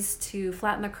 days to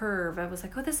flatten the curve, I was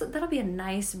like, that'll be a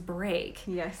nice break.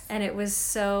 Yes. And it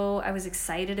was I was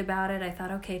excited about it. I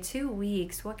thought, okay, 2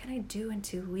 weeks, what can I do in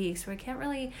 2 weeks where I can't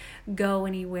really go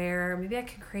anywhere? Maybe I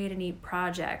can create a neat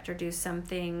project or do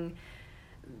something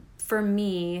for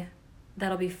me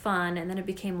that'll be fun. And then it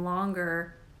became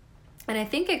longer. And I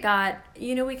think it got,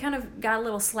 we kind of got a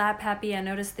little slap happy. I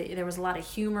noticed that there was a lot of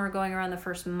humor going around the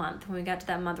first month. When we got to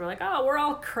that month, we're like, oh, we're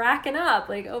all cracking up.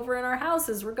 Like over in our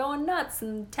houses, we're going nuts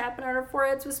and tapping on our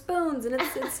foreheads with spoons. And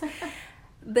it's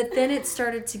but then it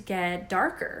started to get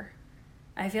darker.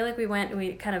 I feel like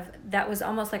that was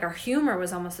almost like our humor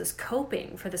was almost this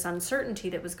coping for this uncertainty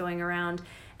that was going around.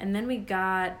 And then we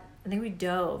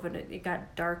dove, and it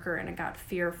got darker and it got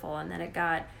fearful. And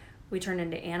then we turned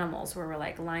into animals where we're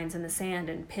like lines in the sand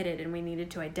and pitted, and we needed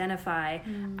to identify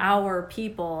our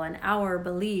people and our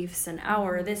beliefs and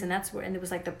our this, and and it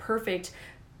was like the perfect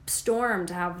storm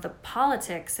to have the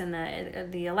politics and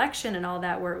the election and all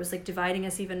that, where it was like dividing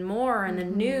us even more, and the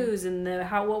news and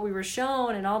what we were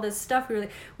shown and all this stuff.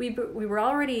 We were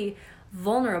already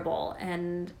vulnerable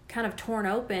and kind of torn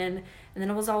open, and then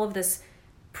it was all of this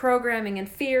programming and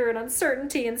fear and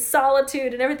uncertainty and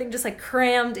solitude and everything just like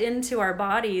crammed into our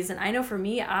bodies. And I know for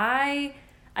me, I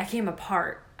came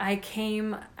apart. I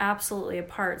came absolutely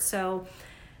apart. So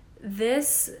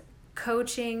this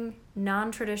coaching,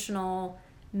 non-traditional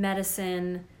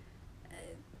medicine,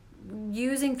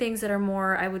 using things that are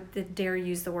more, I would dare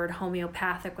use the word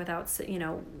homeopathic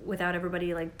without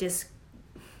everybody like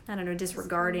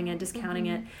disregarding and discounting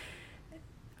it.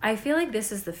 I feel like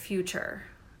this is the future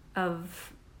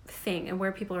of thing and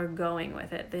where people are going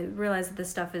with it. They realize that this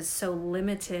stuff is so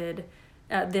limited.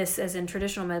 This, as in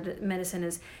traditional medicine,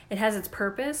 it has its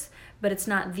purpose, but it's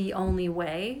not the only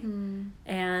way.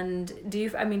 And do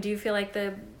you feel like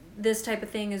this type of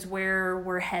thing is where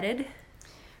we're headed?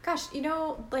 Gosh,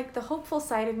 like the hopeful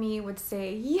side of me would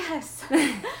say yes.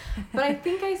 But I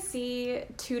think I see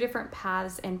two different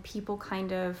paths, and people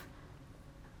kind of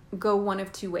go one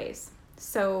of two ways.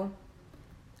 So,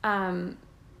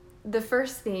 the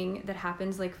first thing that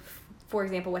happens, like, for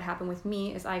example, what happened with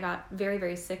me is I got very,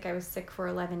 very sick. I was sick for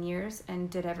 11 years and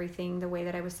did everything the way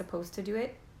that I was supposed to do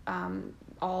it.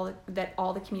 All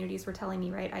the communities were telling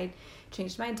me, right? I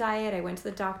changed my diet. I went to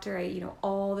the doctor.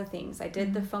 All the things. I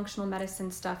did the functional medicine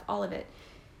stuff, all of it.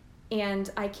 And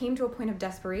I came to a point of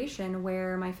desperation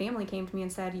where my family came to me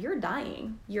and said, "You're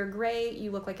dying. You're gray.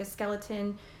 You look like a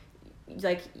skeleton.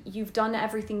 Like, you've done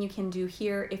everything you can do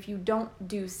here. If you don't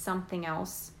do something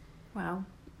else, wow,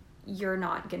 you're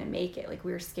not going to make it. Like,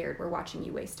 we're scared. We're watching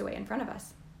you waste away in front of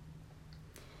us."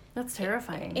 That's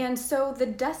terrifying. And so the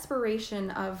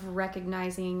desperation of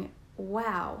recognizing,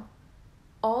 wow,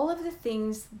 all of the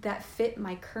things that fit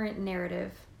my current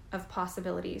narrative of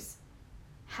possibilities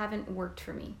haven't worked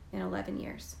for me in 11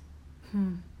 years.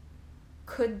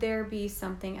 Could there be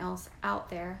something else out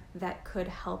there that could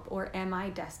help, or am I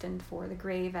destined for the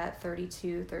grave at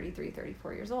 32, 33,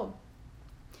 34 years old?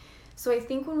 So I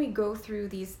think when we go through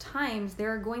these times,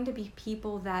 there are going to be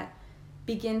people that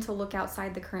begin to look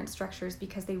outside the current structures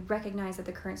because they recognize that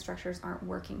the current structures aren't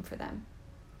working for them.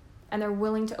 And they're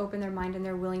willing to open their mind, and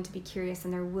they're willing to be curious,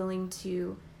 and they're willing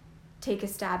to take a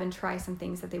stab and try some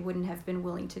things that they wouldn't have been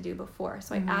willing to do before.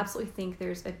 So I absolutely think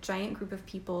there's a giant group of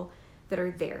people that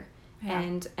are there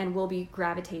and will be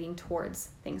gravitating towards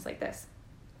things like this.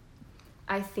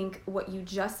 I think what you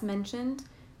just mentioned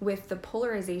with the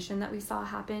polarization that we saw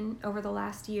happen over the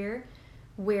last year,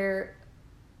 where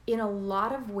in a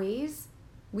lot of ways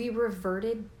we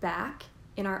reverted back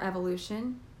in our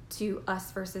evolution to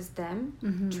us versus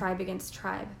them, tribe against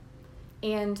tribe.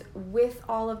 And with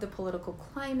all of the political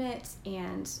climate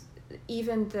and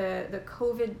even the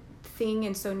COVID thing,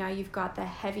 and so now you've got the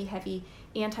heavy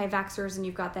anti-vaxxers, and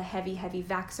you've got the heavy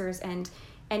vaxxers, and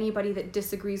anybody that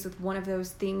disagrees with one of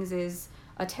those things is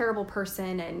a terrible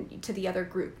person and to the other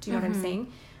group. Do you know what I'm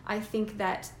saying? I think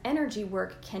that energy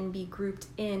work can be grouped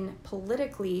in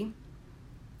politically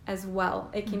as well.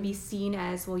 It can be seen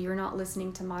as, well, you're not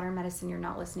listening to modern medicine, you're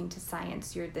not listening to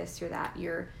science, you're this, you're that,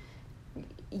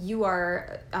 you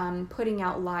are putting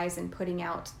out lies and putting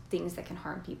out things that can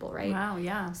harm people, right? Wow,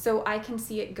 yeah. So I can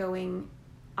see it going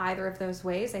either of those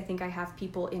ways. I think I have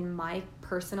people in my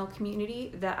personal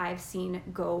community that I've seen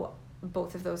go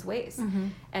both of those ways.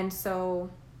 And so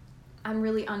I'm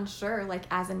really unsure, like,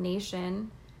 as a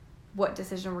nation, what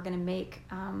decision we're going to make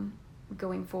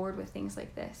going forward with things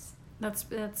like this.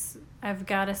 That's I've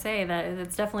got to say that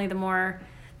it's definitely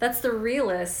that's the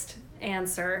realist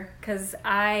answer, because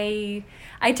I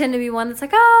tend to be one that's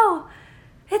like, oh,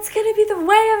 it's going to be the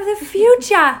way of the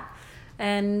future.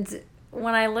 And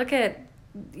when I look at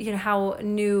how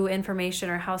new information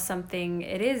or how something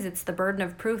it's the burden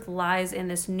of proof lies in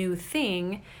this new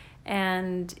thing.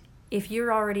 And if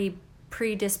you're already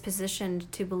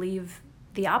predispositioned to believe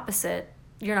the opposite,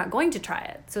 you're not going to try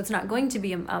it. So it's not going to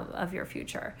be of your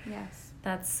future. Yes.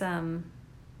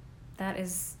 That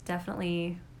is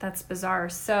definitely, that's bizarre.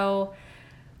 So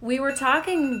we were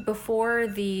talking before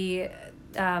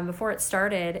it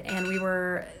started, and we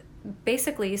were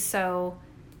basically, so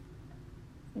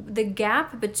the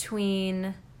gap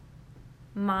between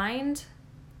mind,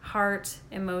 heart,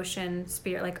 emotion,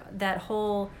 spirit, like that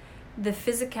whole the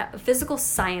physical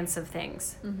science of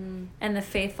things and the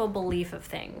faithful belief of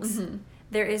things,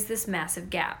 there is this massive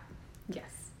gap.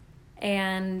 Yes.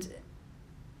 And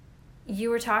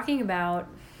you were talking about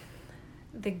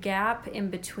the gap in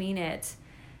between it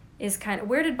is kind of,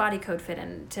 where did body code fit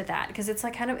into that? Because it's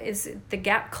like kind of, is the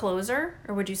gap closer,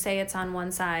 or would you say it's on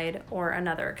one side or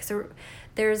another? Because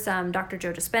there's Dr.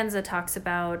 Joe Dispenza talks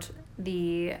about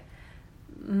the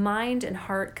mind and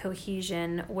heart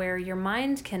cohesion, where your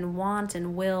mind can want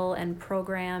and will and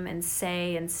program and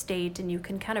say and state, and you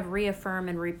can kind of reaffirm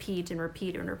and repeat and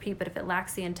repeat and repeat, but if it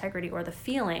lacks the integrity or the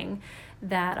feeling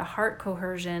that a heart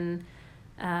cohesion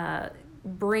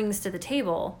brings to the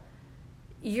table,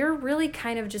 you're really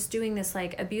kind of just doing this,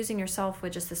 like abusing yourself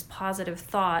with just this positive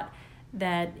thought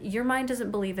that your mind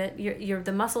doesn't believe it.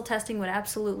 The muscle testing would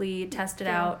absolutely test it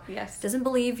out. Yes. Doesn't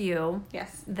believe you.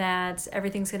 Yes. That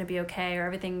everything's going to be okay, or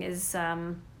everything is,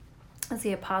 let's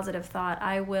see, a positive thought.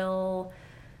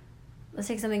 Let's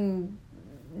take something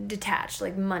detached,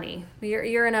 like money.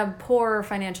 You're in a poor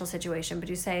financial situation, but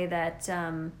you say that,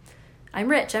 I'm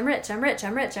rich, and you're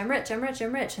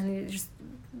just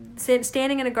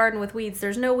standing in a garden with weeds.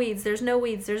 There's no weeds.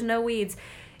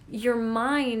 Your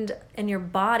mind and your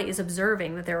body is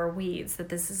observing that there are weeds, that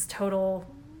this is total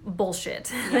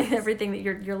bullshit. Yes. Everything that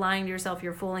you're lying to yourself,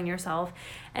 you're fooling yourself.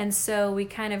 And so we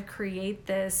kind of create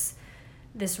this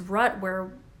rut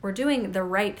where we're doing the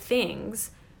right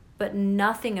things, but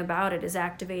nothing about it is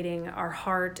activating our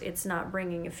heart. It's not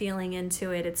bringing a feeling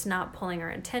into it. It's not pulling our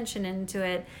intention into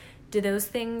it. Do those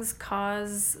things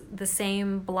cause the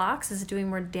same blocks? Is it doing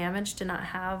more damage to not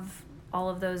have all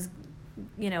of those,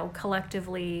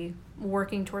 collectively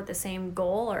working toward the same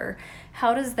goal? Or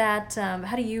how does that,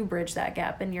 how do you bridge that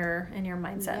gap in your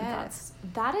mindset and thoughts?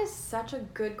 That is such a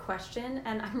good question.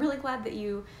 And I'm really glad that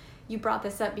you brought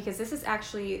this up, because this is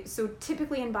actually, so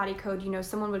typically in body code,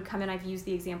 someone would come in, I've used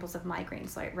the examples of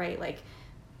migraines, right? Like,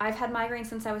 I've had migraines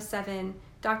since I was 7,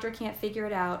 doctor can't figure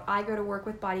it out. I go to work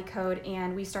with body code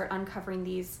and we start uncovering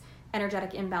these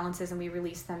energetic imbalances and we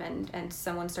release them, and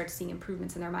someone starts seeing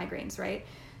improvements in their migraines, right?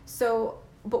 So,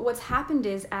 but what's happened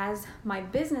is, as my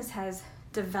business has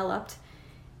developed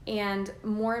and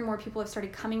more people have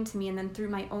started coming to me, and then through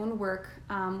my own work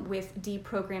with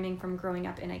deprogramming from growing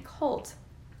up in a cult,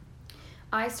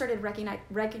 I started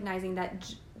recognizing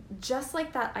that just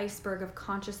like that iceberg of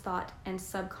conscious thought and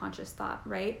subconscious thought,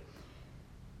 right?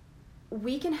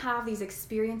 We can have these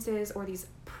experiences or these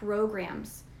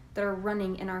programs that are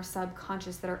running in our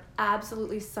subconscious that are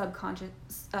absolutely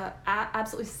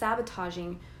absolutely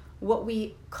sabotaging what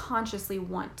we consciously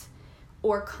want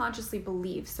or consciously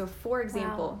believe. So for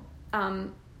example,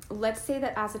 let's say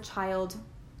that as a child,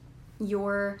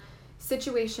 your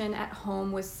situation at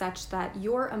home was such that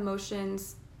your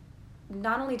emotions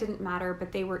not only didn't matter,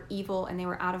 but they were evil and they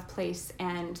were out of place,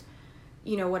 and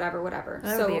whatever.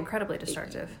 That would be incredibly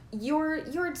destructive.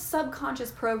 Your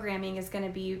subconscious programming is going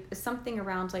to be something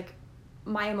around like,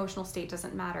 my emotional state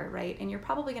doesn't matter, right? And you're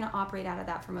probably going to operate out of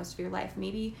that for most of your life.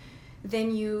 Maybe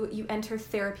then you enter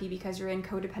therapy because you're in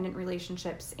codependent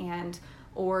relationships,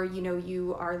 or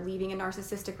you are leaving a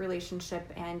narcissistic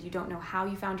relationship and you don't know how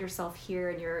you found yourself here,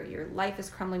 and your life is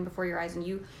crumbling before your eyes, and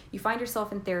you find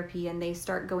yourself in therapy, and they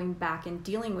start going back and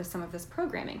dealing with some of this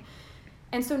programming.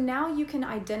 And so now you can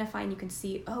identify and you can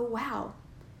see, oh wow,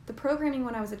 the programming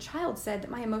when I was a child said that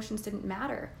my emotions didn't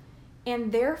matter.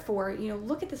 And therefore,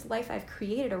 look at this life I've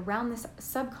created around this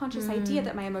subconscious idea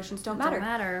that my emotions don't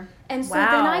matter. And so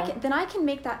then I can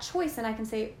make that choice, and I can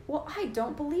say, well, I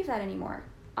don't believe that anymore.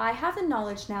 I have the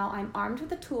knowledge now. I'm armed with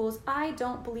the tools. I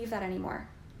don't believe that anymore.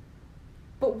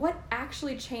 But what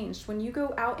actually changed when you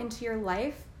go out into your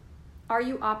life? Are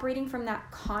you operating from that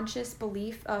conscious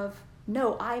belief of,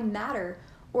 no, I matter?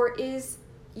 Or is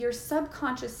your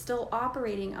subconscious still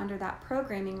operating under that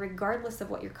programming regardless of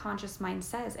what your conscious mind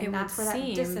says? And that's where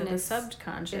that dissonance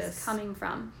subconscious is coming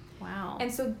from. Wow.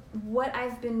 And so what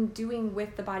I've been doing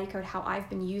with the body code, how I've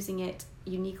been using it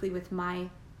uniquely with my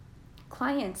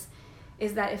clients,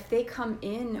 is that if they come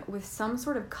in with some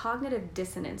sort of cognitive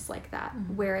dissonance like that,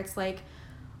 where it's like,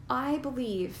 I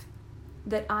believe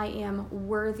that I am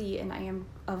worthy and I am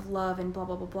of love and blah,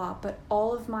 blah, blah, blah, but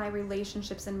all of my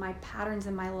relationships and my patterns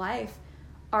in my life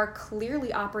are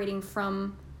clearly operating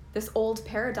from this old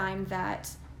paradigm that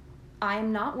I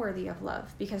am not worthy of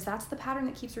love, because that's the pattern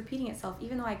that keeps repeating itself.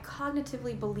 Even though I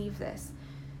cognitively believe this,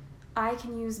 I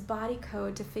can use body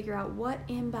code to figure out what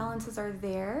imbalances are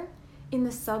there in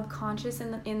the subconscious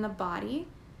and in the body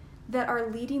that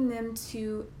are leading them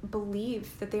to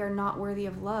believe that they are not worthy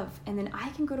of love. And then I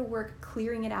can go to work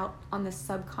clearing it out on the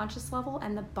subconscious level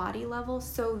and the body level,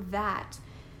 so that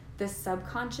the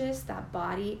subconscious, that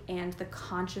body, and the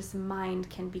conscious mind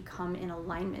can become in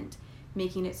alignment,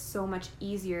 making it so much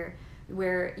easier,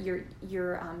 where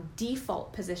your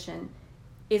default position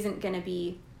isn't going to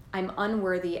be, I'm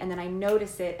unworthy, and then I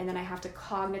notice it, and then I have to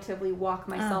cognitively walk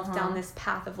myself down this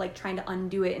path of like trying to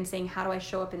undo it and saying, how do I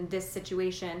show up in this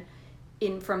situation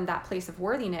from that place of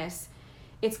worthiness?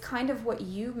 It's kind of what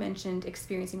you mentioned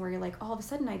experiencing, where you're like, all of a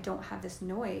sudden I don't have this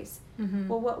noise.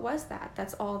 Well, what was that?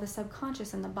 That's all the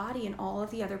subconscious and the body and all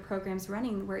of the other programs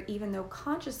running, where even though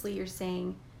consciously you're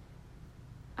saying,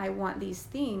 I want these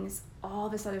things, all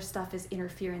this other stuff is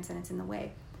interference and it's in the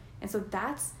way. And so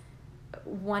that's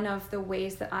one of the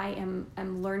ways that I am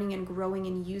learning and growing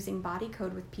and using body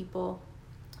code with people,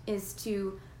 is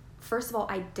to, first of all,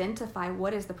 identify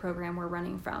what is the program we're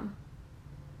running from.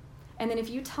 And then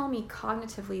if you tell me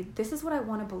cognitively, this is what I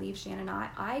want to believe, Shannon,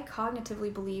 I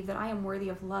cognitively believe that I am worthy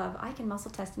of love, I can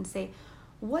muscle test and say,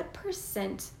 what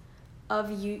percent of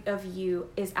you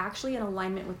is actually in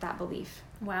alignment with that belief?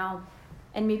 Wow.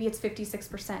 And maybe it's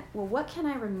 56%. Well, what can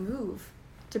I remove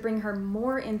to bring her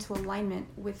more into alignment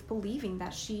with believing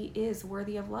that she is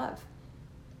worthy of love?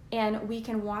 And we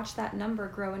can watch that number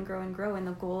grow and grow and grow. And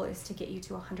the goal is to get you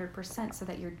to 100%, so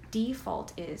that your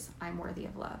default is, I'm worthy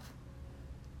of love.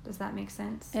 Does that make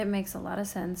sense? It makes a lot of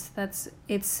sense.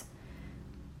 It's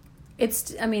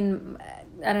I mean,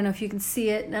 I don't know if you can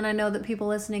see it, and I know that people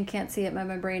listening can't see it, but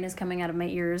my brain is coming out of my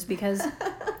ears, because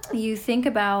you think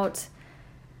about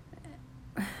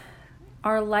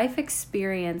our life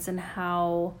experience and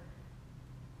how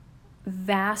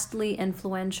vastly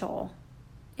influential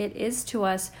it is to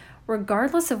us,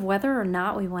 regardless of whether or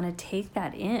not we want to take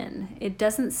that in. It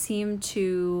doesn't seem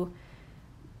to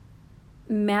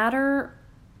matter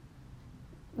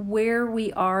where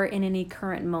we are in any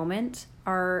current moment.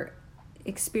 Our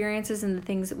experiences and the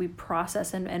things that we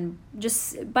process, and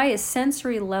just by a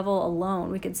sensory level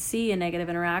alone, we could see a negative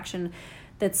interaction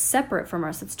that's separate from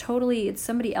us. It's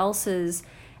somebody else's.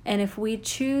 And if we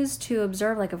choose to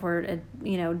observe, like if we're a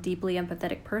deeply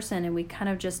empathetic person, and we kind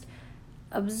of just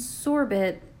absorb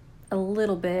it a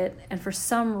little bit, and for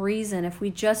some reason, if we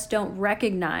just don't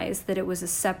recognize that it was a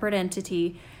separate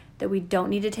entity, that we don't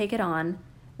need to take it on,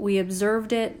 we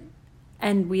observed it,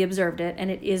 and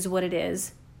it is what it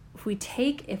is.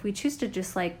 If we choose to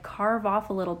just like carve off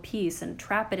a little piece and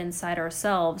trap it inside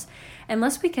ourselves,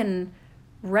 unless we can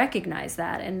recognize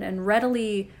that and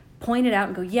readily point it out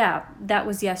and go, yeah, that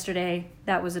was yesterday,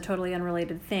 that was a totally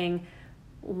unrelated thing.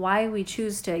 Why we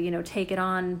choose to, take it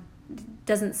on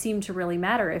doesn't seem to really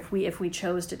matter if we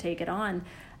chose to take it on.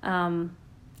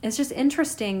 It's just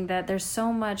interesting that there's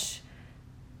so much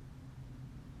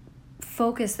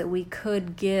focus that we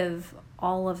could give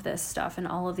all of this stuff and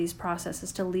all of these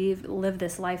processes to live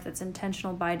this life that's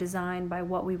intentional by design, by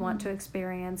what we want to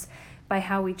experience, by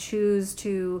how we choose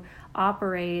to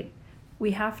operate.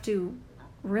 We have to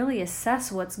really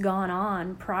assess what's gone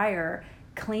on prior,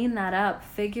 clean that up,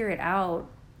 figure it out.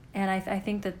 And I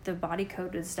think that the body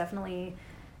code is definitely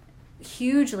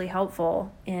hugely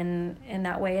helpful in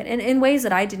that way, and in ways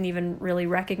that I didn't even really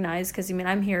recognize, because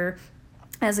I'm here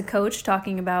as a coach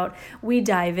talking about, we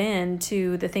dive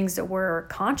into the things that we're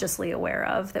consciously aware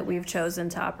of that we've chosen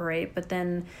to operate, but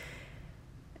then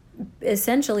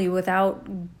essentially without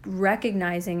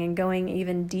recognizing and going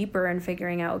even deeper and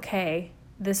figuring out, okay,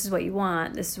 this is what you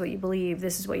want, this is what you believe,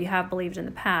 this is what you have believed in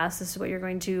the past, this is what you're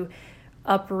going to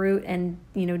uproot and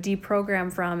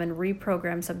deprogram from and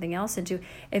reprogram something else into.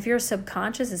 If your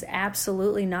subconscious is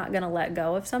absolutely not going to let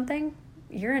go of something,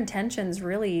 your intentions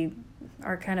really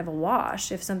are kind of a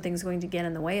wash if something's going to get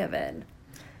in the way of it.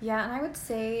 Yeah, and I would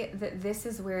say that this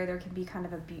is where there can be kind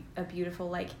of a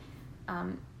beautiful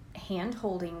hand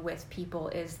holding with people,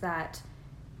 is that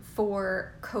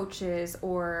for coaches,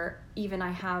 or even I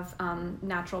have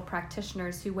natural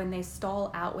practitioners who, when they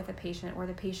stall out with a patient, or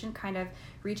the patient kind of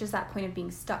reaches that point of being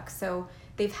stuck, so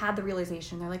they've had the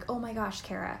realization, they're like, oh my gosh,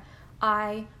 Kara,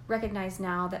 I recognize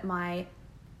now that my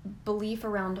belief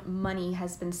around money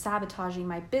has been sabotaging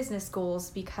my business goals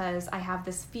because I have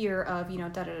this fear of,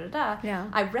 Yeah.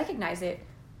 I recognize it,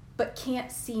 but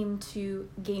can't seem to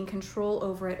gain control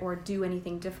over it or do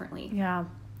anything differently. Yeah.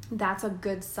 That's a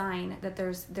good sign that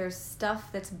there's stuff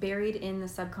that's buried in the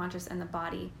subconscious and the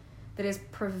body that is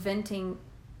preventing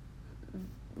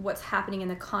what's happening in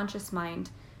the conscious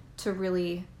mind to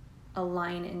really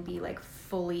align and be like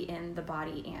fully in the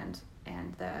body and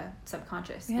the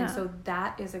subconscious. Yeah. And so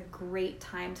that is a great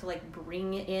time to like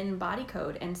bring in body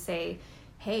code and say,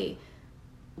 hey,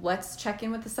 let's check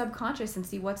in with the subconscious and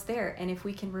see what's there. And if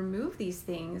we can remove these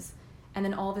things, and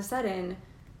then all of a sudden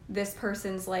this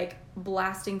person's like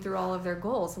blasting through all of their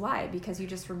goals. Why? Because you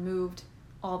just removed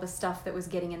all the stuff that was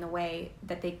getting in the way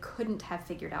that they couldn't have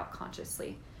figured out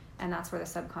consciously. And that's where the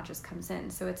subconscious comes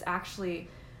in. So it's actually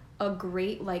a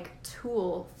great like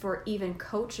tool for even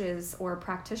coaches or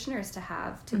practitioners to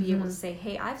have, to be able to say,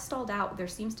 hey, I've stalled out. There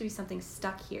seems to be something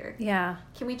stuck here. Yeah.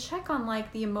 Can we check on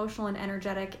like the emotional and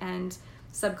energetic and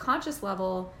subconscious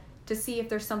level to see if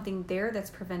there's something there that's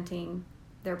preventing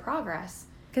their progress?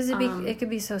 Because it could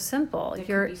be so simple. It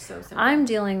could be so simple. I'm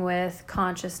dealing with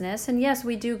consciousness, and yes,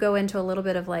 we do go into a little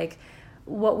bit of like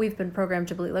what we've been programmed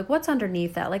to believe, like what's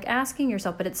underneath that, like asking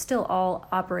yourself, but it still all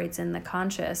operates in the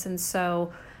conscious. And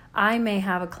so I may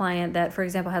have a client that, for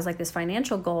example, has like this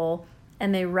financial goal,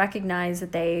 and they recognize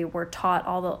that they were taught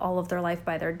all of their life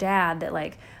by their dad that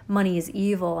like money is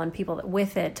evil and people that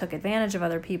with it took advantage of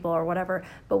other people or whatever.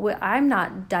 But what I'm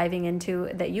not diving into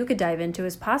that you could dive into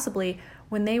is possibly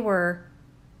when they were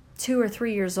 2 or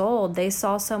 3 years old, they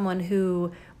saw someone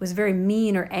who was very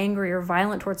mean or angry or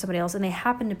violent towards somebody else, and they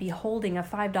happened to be holding a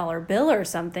 $5 bill or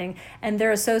something, and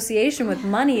their association with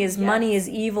money is money is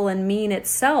evil and mean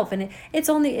itself. And it's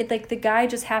like the guy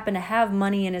just happened to have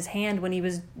money in his hand when he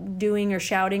was doing or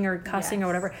shouting or cussing or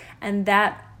whatever, and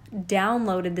that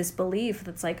downloaded this belief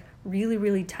that's like really,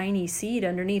 really tiny seed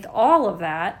underneath all of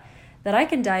that I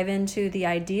can dive into the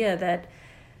idea that,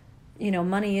 you know,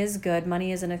 money is good.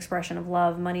 Money is an expression of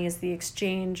love. Money is the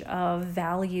exchange of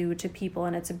value to people,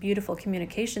 and it's a beautiful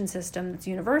communication system that's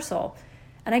universal.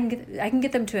 And I can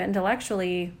get them to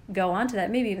intellectually go onto that,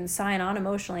 maybe even sign on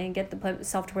emotionally and get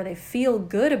themselves to where they feel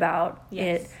good about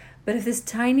it. But if this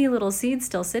tiny little seed's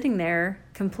still sitting there,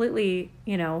 completely,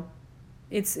 you know,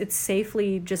 it's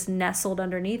safely just nestled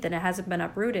underneath and it hasn't been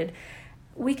uprooted,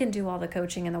 we can do all the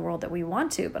coaching in the world that we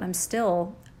want to, but I'm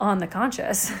still on the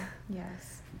conscious. Yes.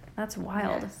 That's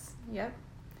wild. Yes. Yep.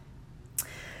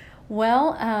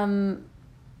 Well,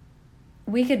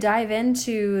 we could dive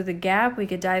into the gap. We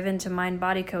could dive into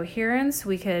mind-body coherence.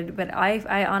 But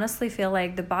I honestly feel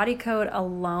like the body code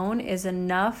alone is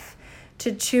enough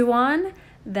to chew on.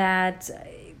 That,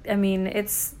 I mean,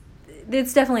 it's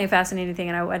definitely a fascinating thing,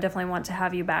 and I definitely want to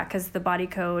have you back, because the body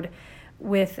code,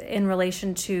 in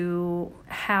relation to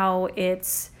how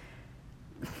it's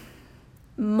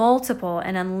multiple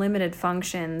and unlimited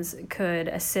functions, could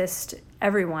assist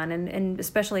everyone, and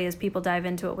especially as people dive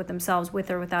into it with themselves, with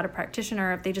or without a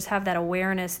practitioner, if they just have that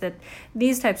awareness that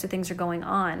these types of things are going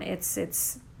on,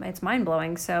 it's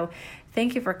mind-blowing. So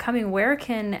thank you for coming. Where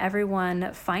can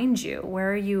everyone find you?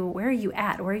 Where are you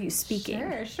at? Where are you speaking?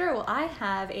 Sure. Well, I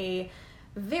have a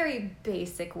very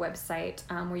basic website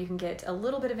where you can get a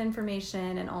little bit of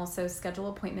information and also schedule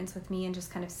appointments with me and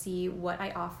just kind of see what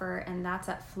I offer. And that's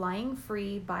at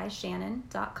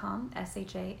flyingfreebyshannon.com,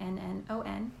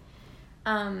 SHANNON.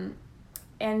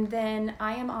 And then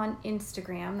I am on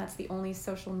Instagram. That's the only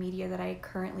social media that I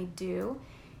currently do.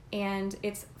 And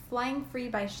it's Flying Free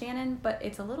by Shannon, but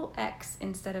it's a little X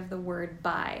instead of the word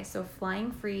by. So Flying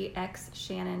Free X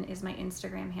Shannon is my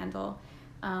Instagram handle.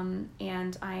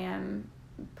 And I am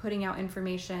putting out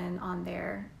information on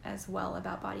there as well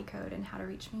about body code and how to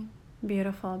reach me.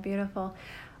 Beautiful, beautiful.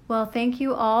 Well, thank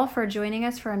you all for joining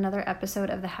us for another episode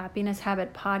of the Happiness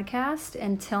Habit Podcast.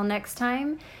 Until next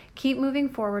time, keep moving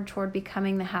forward toward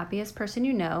becoming the happiest person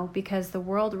you know, because the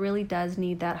world really does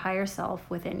need that higher self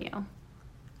within you.